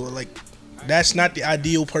this to her, like, that's not the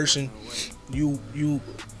ideal person you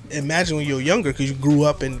imagine when you're younger, because you grew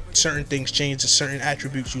up and certain things change and certain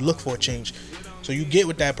attributes you look for change. So you get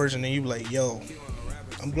with that person and you be like, yo,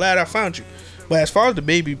 I'm glad I found you. But as far as the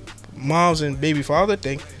baby moms and baby father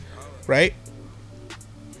thing, right?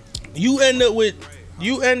 I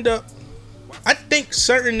think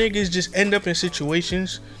certain niggas just end up in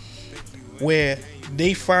situations where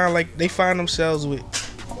they find themselves with,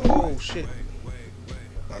 oh shit,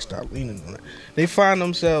 I stopped leaning on it. They find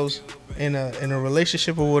themselves in a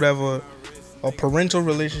relationship or whatever, a parental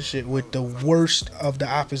relationship with the worst of the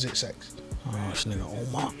opposite sex. Oh, this nigga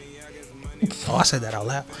Omar. Oh, I said that out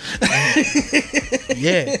loud.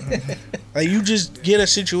 Yeah. Like, you just get a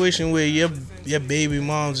situation where your baby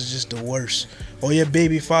moms is just the worst, or your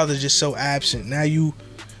baby father's just so absent. Now you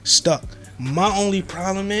stuck. My only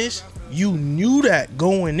problem is you knew that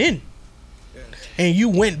going in, and you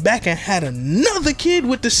went back and had another kid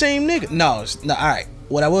with the same nigga. No, all right.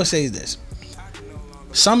 What I will say is this.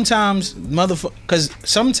 Sometimes, because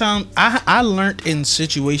sometimes I learned in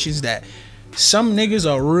situations that some niggas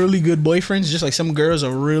are really good boyfriends, just like some girls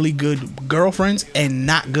are really good girlfriends and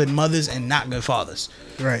not good mothers and not good fathers.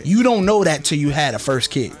 Right. You don't know that till you had a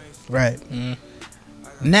first kid. Right.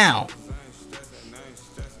 Now,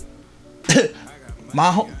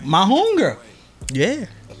 my homegirl, Yeah.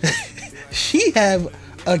 she have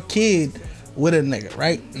a kid with a nigga,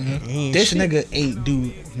 right? This nigga ain't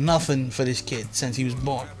do nothing for this kid since he was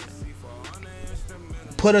born.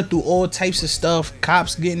 Put her through all types of stuff,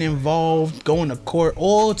 cops getting involved, going to court,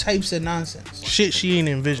 all types of nonsense. Shit she ain't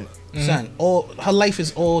envisioned. Son, her life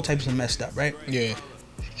is all types of messed up, right? Yeah.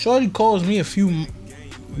 Shorty calls me a few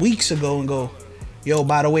weeks ago and go, yo,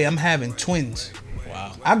 by the way, I'm having twins.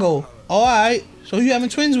 Wow. I go, all right, so who you having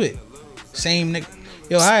twins with? Same nigga.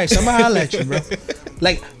 Yo, all right, somebody holla at you, bro.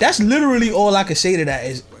 Like, that's literally all I can say to that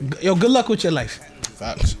is, yo, good luck with your life.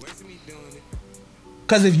 Facts.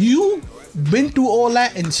 Because if you been through all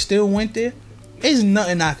that and still went there, there's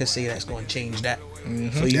nothing I can say that's going to change that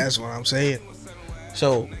for you. That's what I'm saying.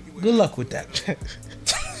 So, good luck with that.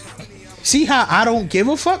 See how I don't give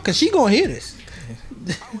a fuck? Because she going to hear this.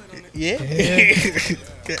 Yeah.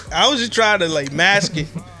 I was just trying to like mask it.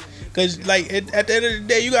 Cause like at the end of the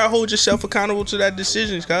day, you gotta hold yourself accountable to that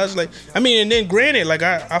decision. Cause like and then granted, like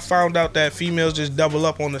I found out that females just double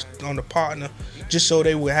up on the partner just so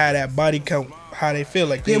they would have that body count how they feel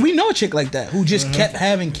like. Yeah, we know a chick like that who just kept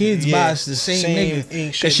having kids by the same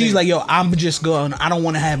nigga. Cause she's like, yo, I'm just going. I don't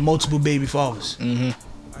want to have multiple baby fathers. And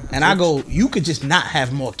I go, you could just not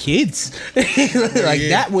have more kids.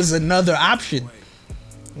 That was another option.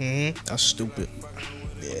 That's stupid.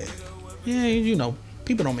 Yeah, you know.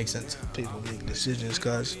 People don't make sense. People make decisions,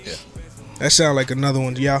 cuz. Yeah. That sound like another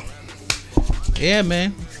one, y'all. Yeah,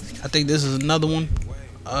 man. I think this is another one.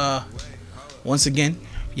 Once again,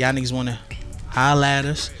 y'all niggas want to holla at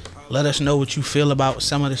us. Let us know what you feel about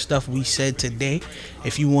some of the stuff we said today.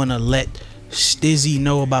 If you want to let Stizzy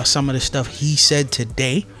know about some of the stuff he said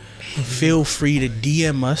today, feel free to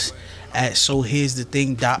DM us at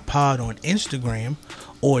sohere'sthething.pod on Instagram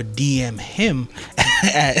or DM him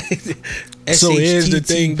at So here's the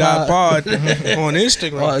thing pod on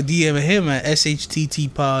Instagram. Or DM him at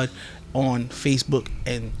SHTT pod on Facebook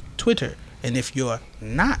and Twitter. And if you're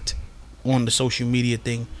not on the social media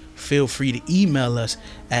thing, feel free to email us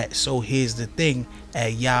at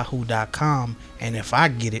sohere'sthething@yahoo.com. And if I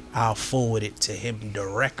get it, I'll forward it to him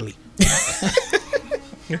directly.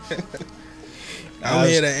 I'm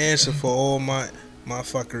here to answer for all my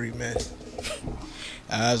fuckery, man.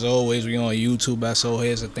 As always, we on YouTube at So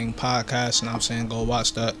Here's the Thing podcast, and I'm saying go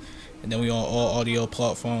watch that. And then we on all audio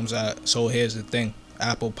platforms at So Here's the Thing,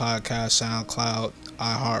 Apple Podcast, SoundCloud,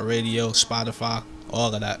 iHeartRadio, Spotify,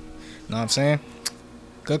 all of that. You know what I'm saying?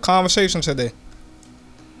 Good conversation today.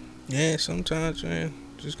 Yeah, sometimes, man,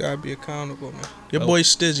 just gotta be accountable, man. Your boy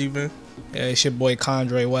Stizzy, man. Yeah, it's your boy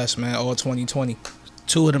Condre West, man. All 2020.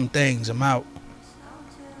 2 of them things. I'm out.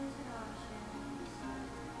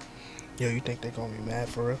 Yo, you think they gonna be mad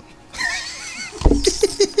for real?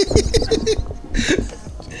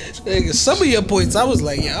 Some of your points, I was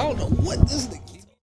like, yeah, I don't know what this nigga.